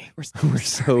us money. We're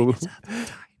so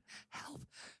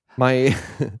my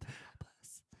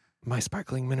my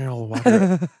sparkling mineral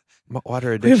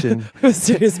water addiction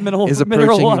serious mineral is mineral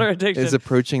approaching water addiction. is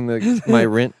approaching my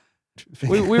rent.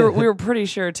 we were pretty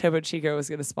sure Topo Chico was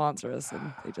going to sponsor us,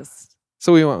 and they just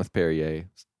So we went with Perrier.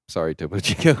 Sorry, Topo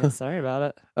Chico. sorry about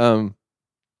it.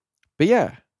 But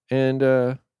yeah, and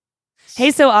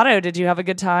Hey, so Otto, did you have a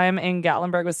good time in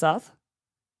Gatlinburg with Seth?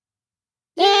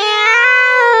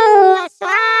 What's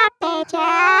up,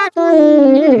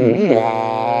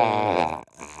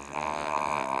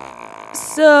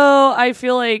 So I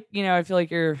feel like you're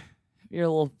a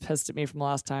little pissed at me from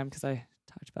last time because I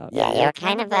talked about Yeah, you're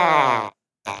kind of a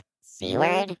C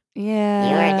word. yeah.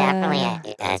 You were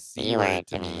definitely a C word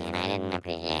to me, and I didn't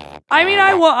appreciate it. I mean,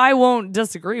 I won't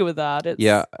disagree with that. It's,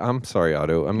 yeah, I'm sorry,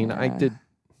 Otto. I mean, I Yeah. did.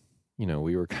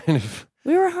 We were kind of,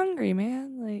 we were hungry,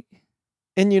 man. Like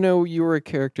and you were a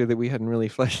character that we hadn't really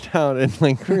fleshed out, and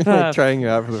like we were like trying you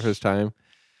out for the first time.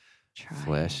 trying.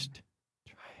 Fleshed.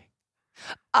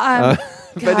 I'm,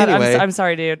 But God, anyway, I'm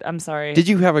sorry, dude. I'm sorry. did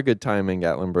you have a good time in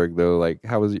Gatlinburg though? Like,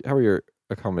 how were your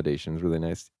accommodations? Were they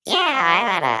nice? Yeah, I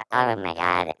had oh my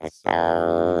god, it was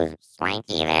so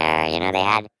swanky there. They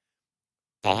had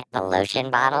the lotion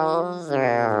bottles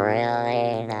were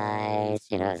really nice.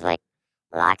 It was like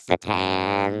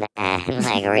L'Occitane and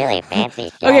like really fancy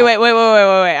shit. Okay, wait.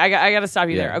 I got to stop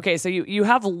you there. Yeah. Okay, so you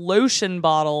have lotion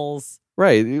bottles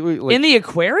Right. Like, in the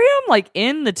aquarium, like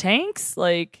in the tanks,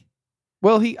 like.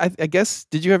 well, I guess,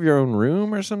 did you have your own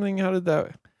room or something? How did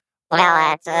that?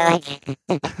 Well, that's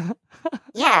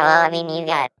yeah. Well, I mean, you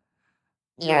got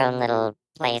your own little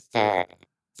place to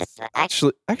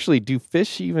Actually, do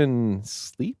fish even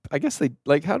sleep? I guess they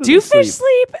like. How do Do they sleep? fish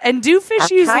sleep? And do fish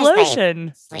Of use course they-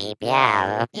 lotion? sleep.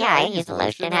 Yeah, yeah. I use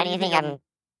lotion. How do you think I'm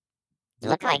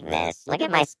look like this? Look at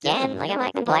my skin. Look at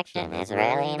my complexion. It's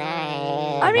really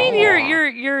nice. I mean, you're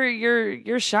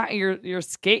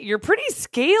pretty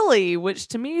scaly, which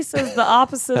to me says the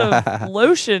opposite of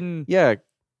lotion Yeah,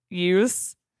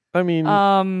 use. I mean,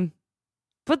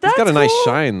 But it's that's got a nice cool.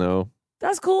 shine though.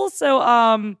 That's cool.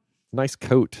 So, Nice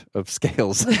coat of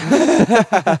scales.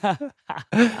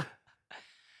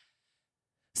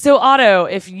 so Otto,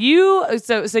 if you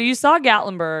so you saw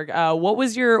Gatlinburg, what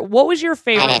was your I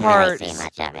favorite didn't part? really see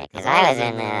much of it because I was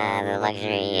in the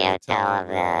luxury hotel of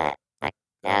the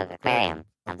aquarium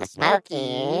of the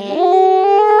Smoky.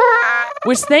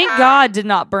 Which, thank God, did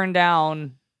not burn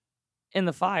down in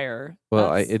the fire.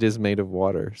 Well, That's- it is made of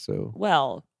water, so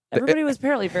well, everybody was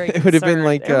apparently very. It would have been concerned.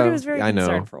 like, everybody was very I know.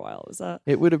 concerned for a while. Was that?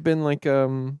 it would have been like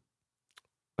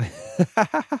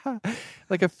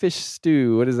like a fish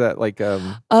stew. What is that like?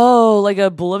 Oh, like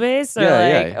a bouillabaisse, or Yeah,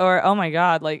 like, yeah. or oh my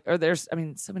God, like, or there's, I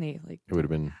mean, so many like. It would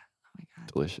have been Oh my God,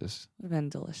 delicious. would have been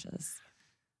delicious.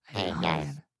 Hey, Oh, guys.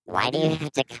 man. Why do you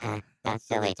have to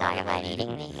constantly talk about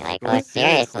eating me? Like, well,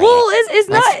 seriously. Well, it's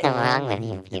what's not. wrong with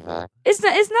you people? It's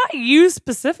not you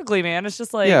specifically, man. It's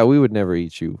just like, Yeah, we would never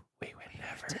eat you. We would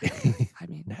never, I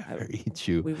mean, never eat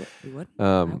you. we would.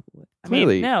 Um, I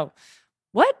clearly- mean, no.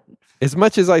 What? As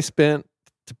much as I spent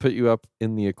to put you up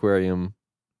in the aquarium.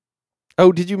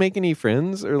 Oh, did you make any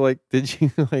friends, or like, did you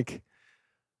like?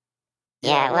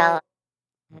 Yeah, well,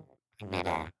 I met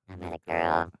a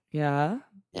girl. Yeah.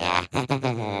 Yeah.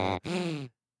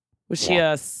 Was she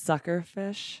a sucker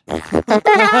fish?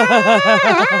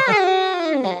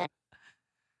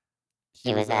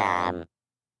 She was A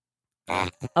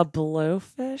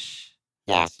blowfish?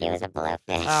 yeah, she was a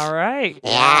blowfish. All right.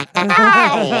 Yeah,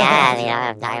 yeah, you know what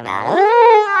I'm talking about.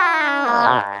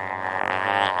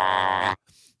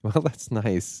 Well, that's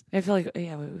nice. I feel like,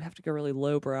 yeah, we have to go really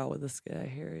lowbrow with this guy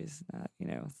here. He's not,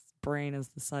 his brain is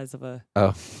the size of a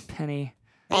Oh, penny.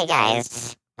 Hey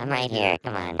guys, I'm right here.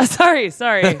 Come on. Sorry.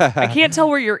 I can't tell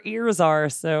where your ears are.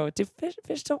 So, do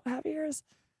fish don't have ears?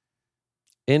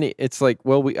 and it's like,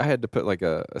 well, I had to put like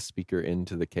a speaker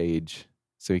into the cage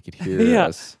so he could hear Yeah.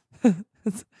 us.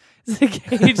 It's a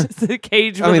cage. It's a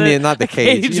cage. I With mean, not the a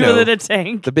cage, cage you know, within a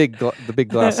tank. the big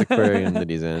glass aquarium that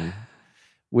he's in.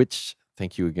 Which,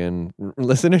 thank you again,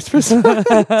 listeners, for Please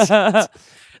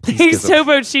Thanks, give us-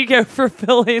 Topo Chico, for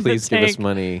filling please the give tank. us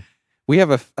money. We have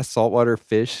a saltwater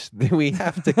fish that we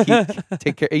have to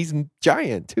take care. He's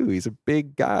giant too. He's a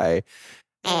big guy.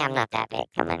 Hey, I'm not that big.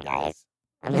 Come on, guys.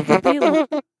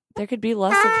 There could be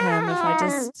less of him if I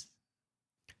just.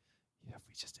 Yeah, if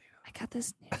we just ate I got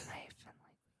this new knife. And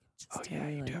just Oh yeah,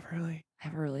 you do have a really. I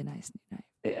have a really nice new knife.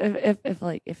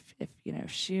 If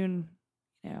Shun,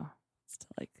 it's to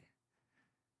like.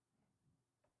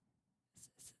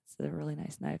 It's a really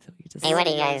nice knife that we just. Hey, what are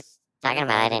you guys talking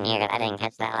about? I didn't hear it. I didn't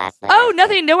catch that last. Oh,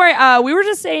 nothing. Don't worry. We were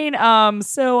just saying.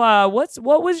 So,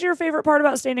 what was your favorite part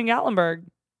about staying in Gatlinburg?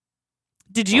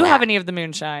 Did you have any of the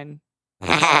moonshine?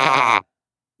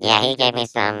 Yeah, he gave me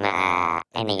some,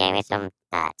 and he gave me some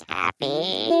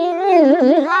taffy.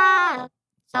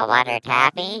 Saltwater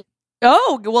taffy.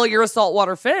 Oh, well, you're a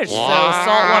saltwater fish, so Yeah.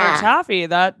 saltwater taffy.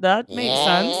 That makes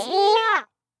sense. Yeah.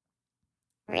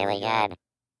 Really good.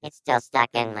 It's still stuck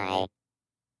in my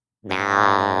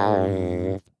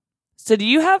mouth. So, do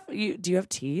you have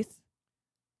teeth?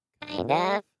 Kind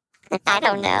of. I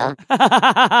don't know.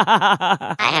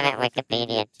 I I haven't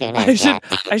Wikipedia tuna yet.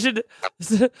 should.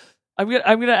 I'm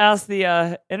gonna ask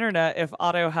the internet if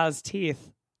Otto has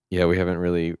teeth. Yeah, we haven't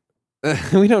really.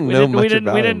 We don't know much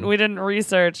about him. We didn't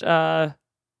research. Does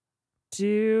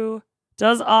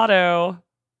Otto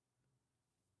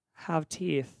have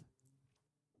teeth?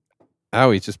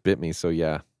 Oh, he just bit me. So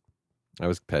yeah, I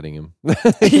was petting him.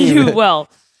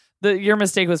 Your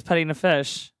mistake was petting a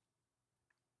fish.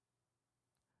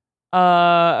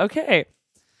 Okay.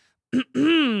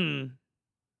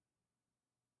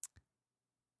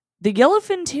 The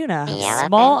yellowfin tuna has Yellowfin?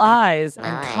 small eyes and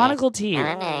Small eyes. conical teeth.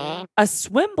 Okay. A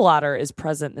swim bladder is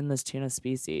present in this tuna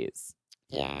species.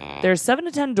 Yeah. There's 7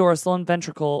 to 10 dorsal and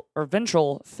ventral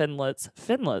finlets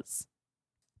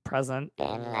present.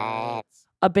 Finlets.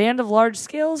 A band of large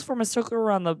scales form a circle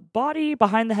around the body,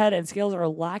 behind the head, and scales are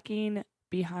lacking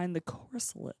behind the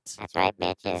corselet. That's right,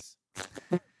 bitches.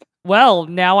 Well,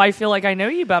 now I feel like I know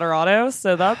you better, Otto.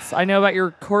 So I know about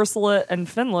your corselet and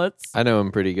finlets. I know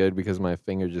him pretty good because my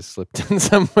finger just slipped in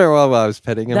somewhere while I was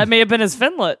petting him. That may have been his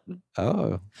finlet.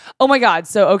 Oh. Oh my God.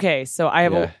 So okay. So I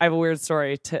have Yeah. I have a weird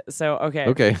story. Okay.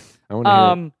 Okay. I want to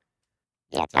hear it.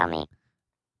 Yeah, tell me.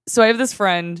 So I have this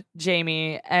friend,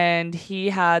 Jamie, and he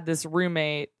had this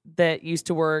roommate that used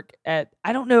to work at,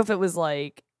 I don't know if it was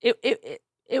like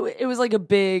it was like a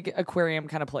big aquarium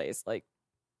kind of place, like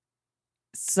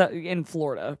in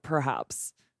Florida,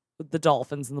 perhaps, with the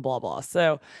dolphins and the blah blah.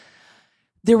 So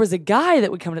there was a guy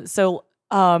that would come to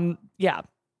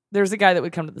there's a guy that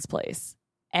would come to this place,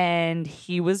 and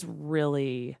he was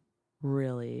really,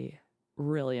 really,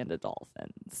 really into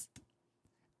dolphins.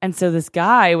 And so this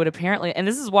guy would apparently, and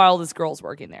this is while this girl's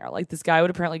working there, like this guy would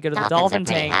apparently go to the dolphin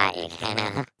tank. Hot, you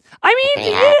kinda, I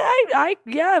mean,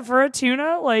 pretty yeah, for a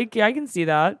tuna, like, yeah, I can see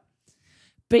that.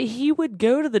 But he would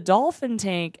go to the dolphin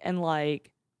tank and like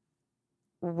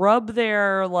rub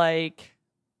their like,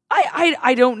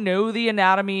 I don't know the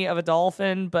anatomy of a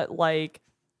dolphin, but like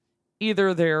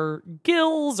either their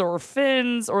gills or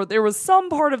fins, or there was some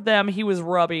part of them he was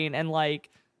rubbing, and like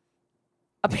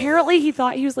apparently he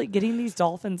thought he was like getting these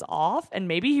dolphins off, and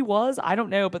maybe he was, I don't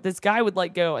know, but this guy would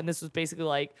like go, and this was basically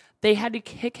like they had to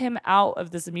kick him out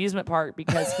of this amusement park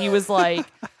because he was like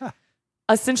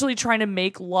essentially trying to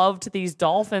make love to these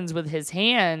dolphins with his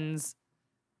hands,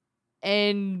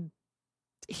 and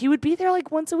he would be there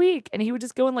like once a week, and he would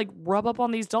just go and like rub up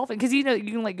on these dolphins because you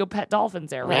can like go pet dolphins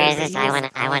there, right? Where is this? I want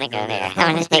to go there.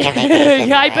 I want to take a vacation.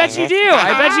 Yeah, I bet you do.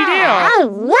 I bet you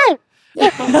do. Oh, whoa.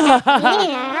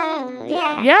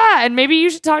 Yeah, and maybe you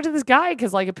should talk to this guy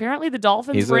because like apparently the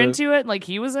dolphins were a- into it, and like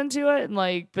he was into it, and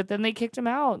like but then they kicked him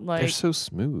out. And, like They're so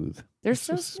smooth. they're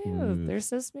so smooth. They're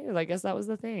so smooth. I guess that was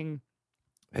the thing.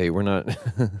 Hey, we're not.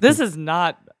 This is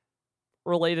not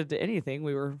related to anything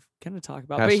we were going to talk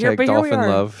about. Hashtag but here we dolphin are.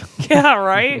 love. Yeah,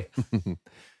 right.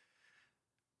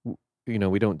 You know,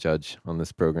 we don't judge on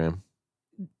this program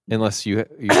unless you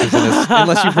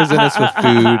present us with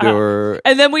food or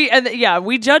And then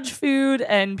we judge food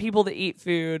and people that eat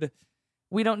food.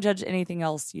 We don't judge anything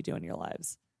else you do in your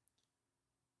lives.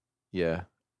 yeah.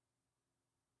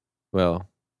 Well,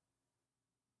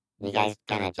 You guys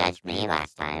gonna judge me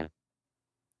last time?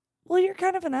 Well, you're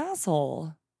kind of an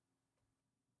asshole.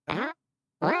 Huh?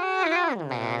 Well, I'm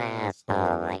an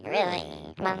asshole. Like,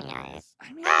 really? Come on, guys.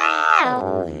 I mean,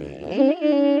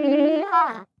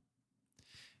 Oh.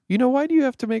 you know, why do you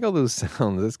have to make all those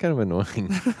sounds? It's kind of annoying.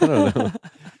 I don't know.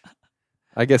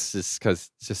 I guess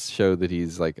just show that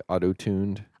he's like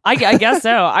auto-tuned. I guess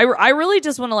so. I really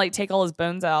just want to like take all his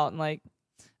bones out and like,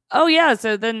 oh yeah.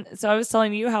 So I was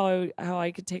telling you how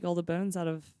I could take all the bones out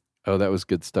of Oh, that was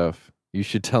good stuff. You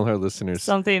should tell our listeners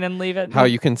something and leave it. how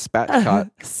you can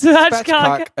spatchcock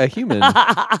spatchcock a human.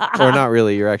 Or not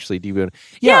really, you're actually deboning.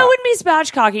 Yeah, it wouldn't be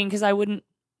spatchcocking because I wouldn't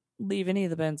leave any of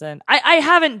the bones in. I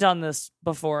haven't done this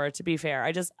before, to be fair.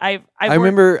 I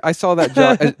remember I saw that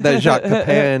Jacques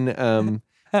Pepin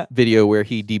video where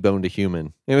he deboned a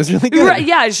human. It was really good. Right,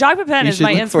 yeah, Jacques Pepin You is should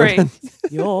my look for it. inspiration.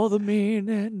 You're the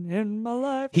meaning in my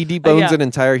life. He debones Yeah. an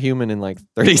entire human in like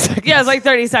 30 seconds. Yeah, it's like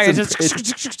 30 seconds.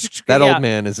 It's- That Yeah. old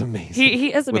man is amazing.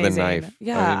 He is with a amazing. knife.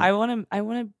 Yeah, I I want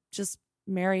to just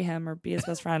marry him or be his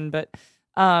best friend, but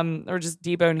or just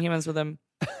debone humans with him.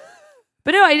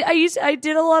 But no, I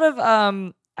did a lot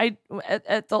of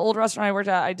at the old restaurant I worked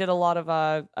at, I did a lot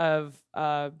of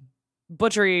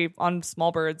butchery on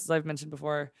small birds, as I've mentioned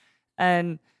before.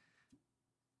 And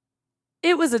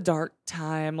it was a dark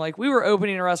time. Like, we were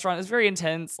opening a restaurant. It was very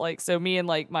intense. Like, so me and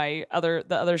like the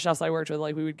other chefs I worked with,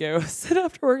 like, we would go sit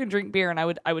after work and drink beer, and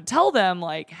I would tell them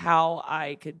like how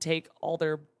I could take all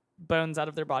their bones out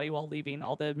of their body while leaving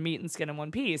all the meat and skin in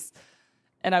one piece.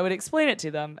 And I would explain it to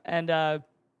them. And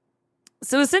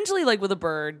so essentially, like with a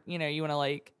bird, you want to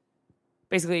like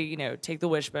basically, take the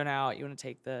wishbone out. You want to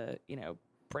take the,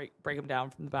 break them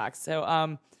down from the back. So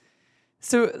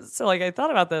like I thought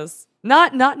about this,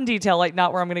 not in detail, like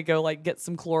not where I'm gonna go like get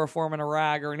some chloroform and a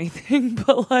rag or anything,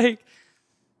 but like,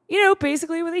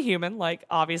 basically with a human, like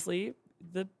obviously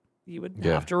you would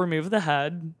have to remove the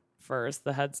head first.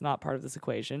 The head's not part of this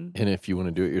equation. And if you want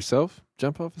to do it yourself,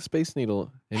 jump off a Space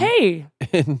Needle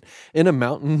in a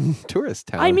mountain tourist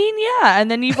town. I mean, yeah, and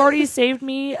then you've already saved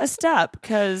me a step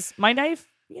because my knife,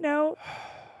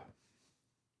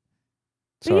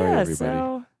 Sorry, yeah, everybody.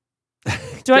 so Go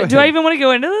do I ahead. even want to go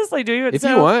into this? Like, do you? If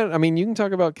you want, I mean, you can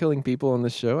talk about killing people on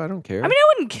this show. I don't care. I mean, I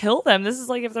wouldn't kill them. This is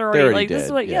like if they're already, already like this is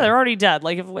dead, what yeah. they're already dead.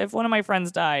 Like if one of my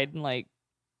friends died and like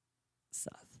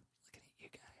Seth, looking at you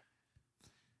guys.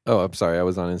 Oh, I'm sorry. I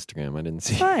was on Instagram. I didn't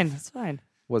see. It's fine. It's fine.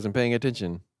 Wasn't paying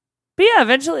attention. But yeah,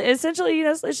 essentially,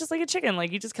 it's just like a chicken.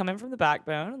 Like you just come in from the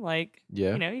backbone and like,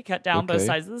 Yeah. you cut down both Okay.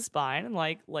 sides of the spine and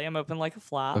like lay them open like a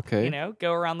flap. Okay.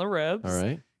 Go around the ribs. All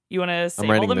right. You want to save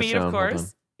all writing the this meat, down. of Hold course. on.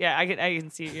 Yeah, I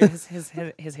can see his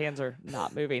hands are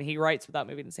not moving. He writes without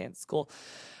moving his hands. It's cool.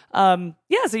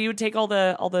 Yeah, so you would take all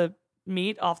the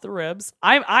meat off the ribs.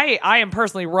 I am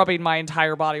personally rubbing my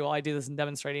entire body while I do this and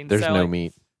demonstrating. There's so, no like,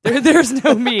 meat. There's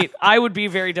no meat. I would be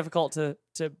very difficult to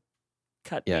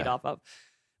cut Yeah. meat off of.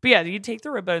 But yeah, you'd take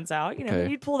the rib bones out, Okay.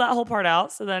 you'd pull that whole part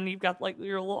out. So then you've got like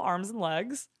your little arms and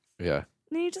legs. Yeah. And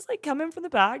then you just like come in from the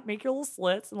back, make your little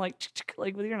slits and like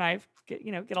with your knife,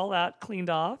 get all that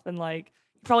cleaned off. And like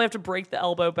you probably have to break the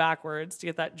elbow backwards to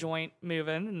get that joint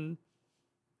moving and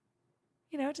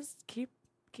just keep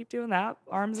doing that,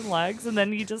 arms and legs, and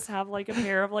then you just have like a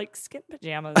pair of like skin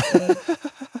pajamas.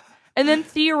 And then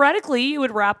theoretically you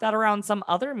would wrap that around some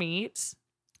other meat.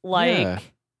 Like Yeah.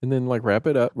 And then like wrap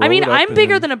it up. I mean, roll it up, I'm and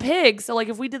bigger then- than a pig, so like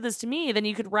if we did this to me, then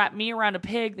you could wrap me around a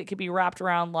pig that could be wrapped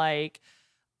around like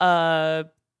a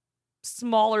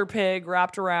smaller pig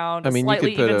wrapped around I mean, you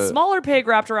slightly could put even a- smaller pig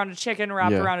wrapped around a chicken,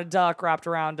 wrapped Yeah. around a duck, wrapped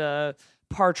around a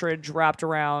partridge, wrapped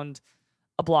around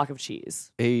a block of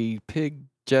cheese. a pig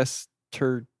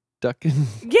jester ducking.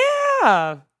 Yeah.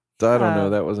 I don't Yeah. know.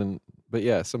 That wasn't. But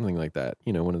yeah, something like that.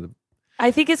 One of the I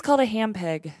think it's called a ham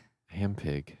pig. ham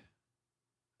pig,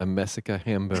 a Messica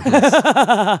ham bones. Follow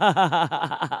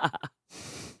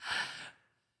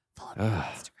me on Ugh.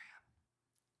 Instagram.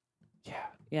 Yeah.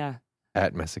 Yeah.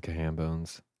 At Messica ham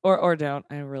bones. Or don't.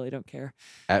 I really don't care.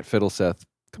 At Fiddle Seth.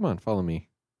 Come on, follow me.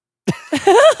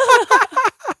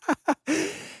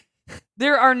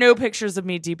 There are no pictures of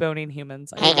me deboning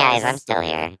humans. I Hey guys, promise. I'm still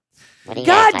here. What are you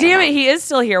guys God talking damn it, about? he is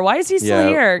still here. Why is he still Yeah,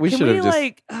 here? we Can should've we just-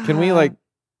 like Can we like? can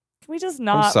we just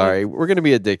not I'm sorry. We're gonna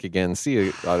be a dick again. See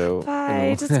you, Otto.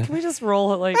 Bye. Just can we just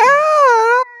roll it like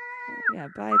yeah,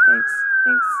 bye. Thanks.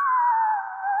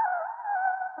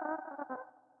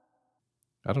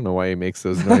 I don't know why he makes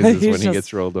those noises He's when he just-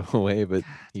 gets rolled away, but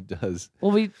he does.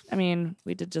 Well, we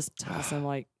did just toss him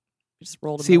like we just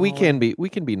rolled him. See, in the we hallway.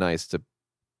 can be nice to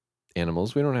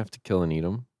animals. We don't have to kill and eat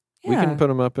them. We Yeah. can put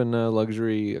them up in a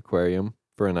luxury aquarium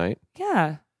for a night.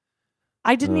 Yeah.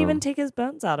 I didn't even Um, take his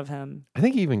bones out of him. I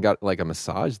think he even got like a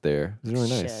massage there. It was really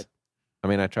nice. Shit. I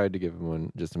mean, I tried to give him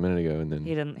one just a minute ago, and then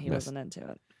He didn't. He messed- wasn't into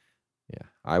it. Yeah,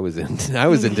 I was into. I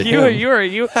was into you.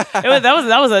 him.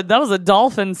 That was a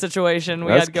dolphin situation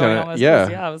we That's had going kinda- on. It was-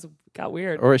 yeah. it got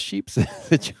weird. Or a sheep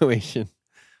situation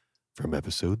from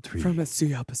episode 3. From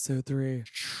episode 3.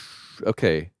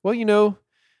 Okay. Well,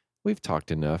 we've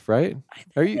talked enough, right?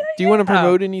 Do you want to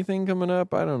promote anything coming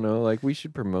up? I don't know. Like we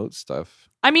should promote stuff.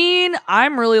 I mean,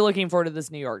 I'm really looking forward to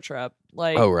this New York trip.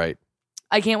 Like, Oh, right.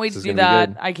 I can't wait This to is do gonna be that.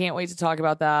 good. I can't wait to talk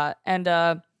about that. And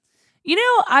I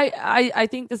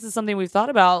think this is something we've thought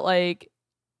about. Like,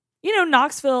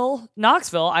 Knoxville.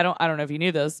 I don't know if you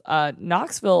knew this.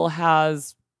 Knoxville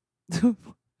has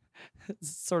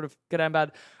sort of good and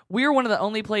bad. We're one of the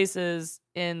only places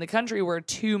in the country where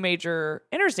two major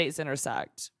interstates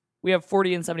intersect. We have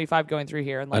 40 and 75 going through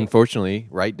here, and like Unfortunately,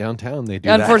 right downtown they do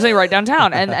unfortunately right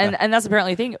downtown, and that's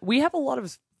apparently a thing. We have a lot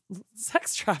of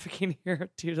sex trafficking here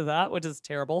due to that, which is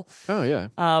terrible. that. Oh yeah.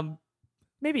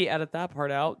 Maybe edit that part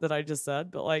out that I just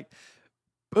said, but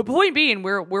point being,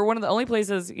 we're one of the only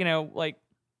places,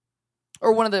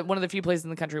 or one of the few places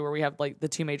in the country where we have like the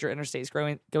two major interstates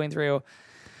going through,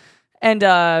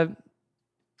 and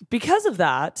because of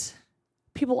that,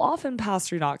 people often pass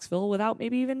through Knoxville without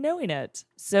maybe even knowing it.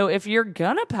 So if you're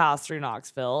gonna pass through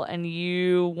Knoxville and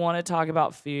you want to talk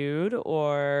about food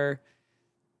or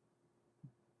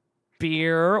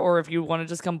beer, or if you want to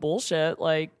just come bullshit,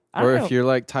 like I don't Or know. if you're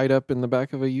like tied up in the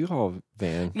back of a U-Haul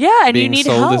van, Yeah, and you being need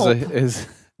sold help. as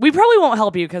We probably won't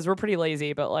help you because we're pretty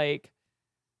lazy, but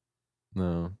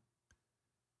no.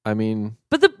 I mean,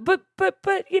 but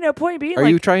point being, are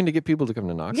like, you trying to get people to come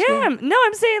to Knoxville? yeah,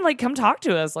 I'm saying like come talk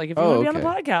to us, like if you Oh, want to be on the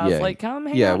okay. podcast, Yeah. like come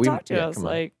hang Yeah, out and talk to us, come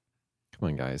on. like Come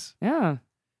on, guys. yeah,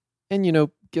 And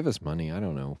give us money. I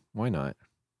don't know. Why not?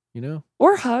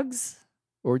 or hugs,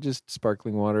 Or just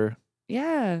sparkling water.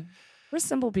 yeah. We're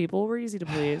simple people. We're easy to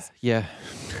please. Yeah.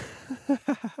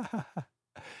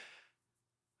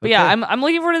 But yeah, I'm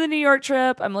looking forward to the New York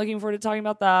trip. I'm looking forward to talking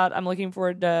about that. I'm looking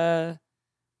forward to,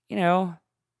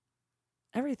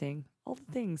 everything, all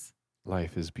the things.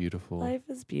 Life is beautiful. Life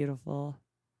is beautiful.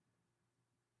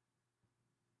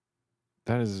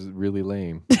 That is really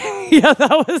lame. Yeah,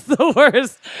 that was the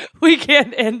worst. We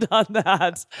can't end on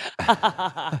that.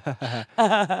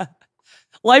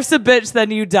 Life's a bitch, then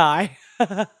you die.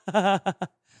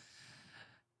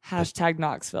 Hashtag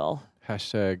Knoxville.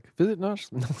 Hashtag visit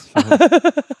Knoxville.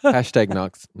 Hashtag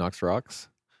Knox Rocks.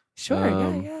 Sure.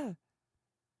 Um,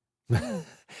 Yeah.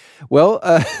 Well,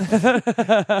 I'm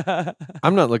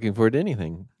not looking forward to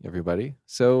anything, everybody.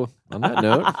 So on that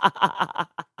note,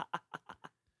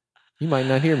 you might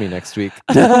not hear me next week.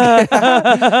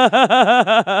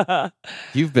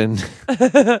 You've been.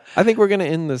 I think we're going to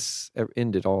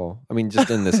end it all. I mean,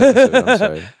 just end this episode. I'm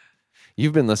sorry.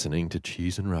 You've been listening to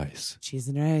Cheese and Rice. Cheese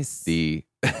and rice. The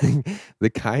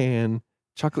cayenne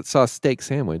chocolate sauce steak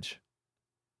sandwich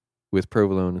with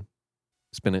provolone,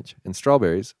 spinach, and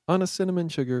strawberries on a cinnamon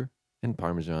sugar and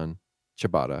Parmesan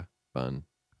ciabatta bun.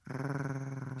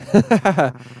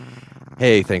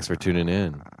 Hey, thanks for tuning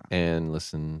in, and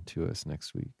listen to us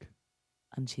next week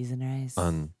On Cheese and Rice.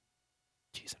 on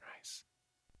Cheese and Rice.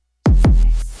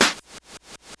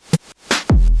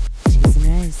 Cheese and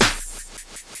rice.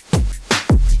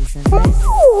 Cheese and rice.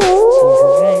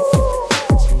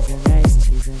 Cheese and rice.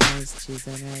 Cheese and rice. Cheese and rice. Cheese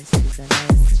and rice. Cheese and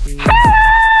rice. Cheese and rice.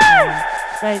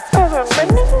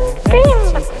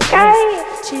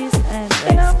 Cheese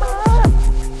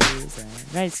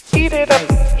and rice. Eat it up,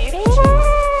 eat it.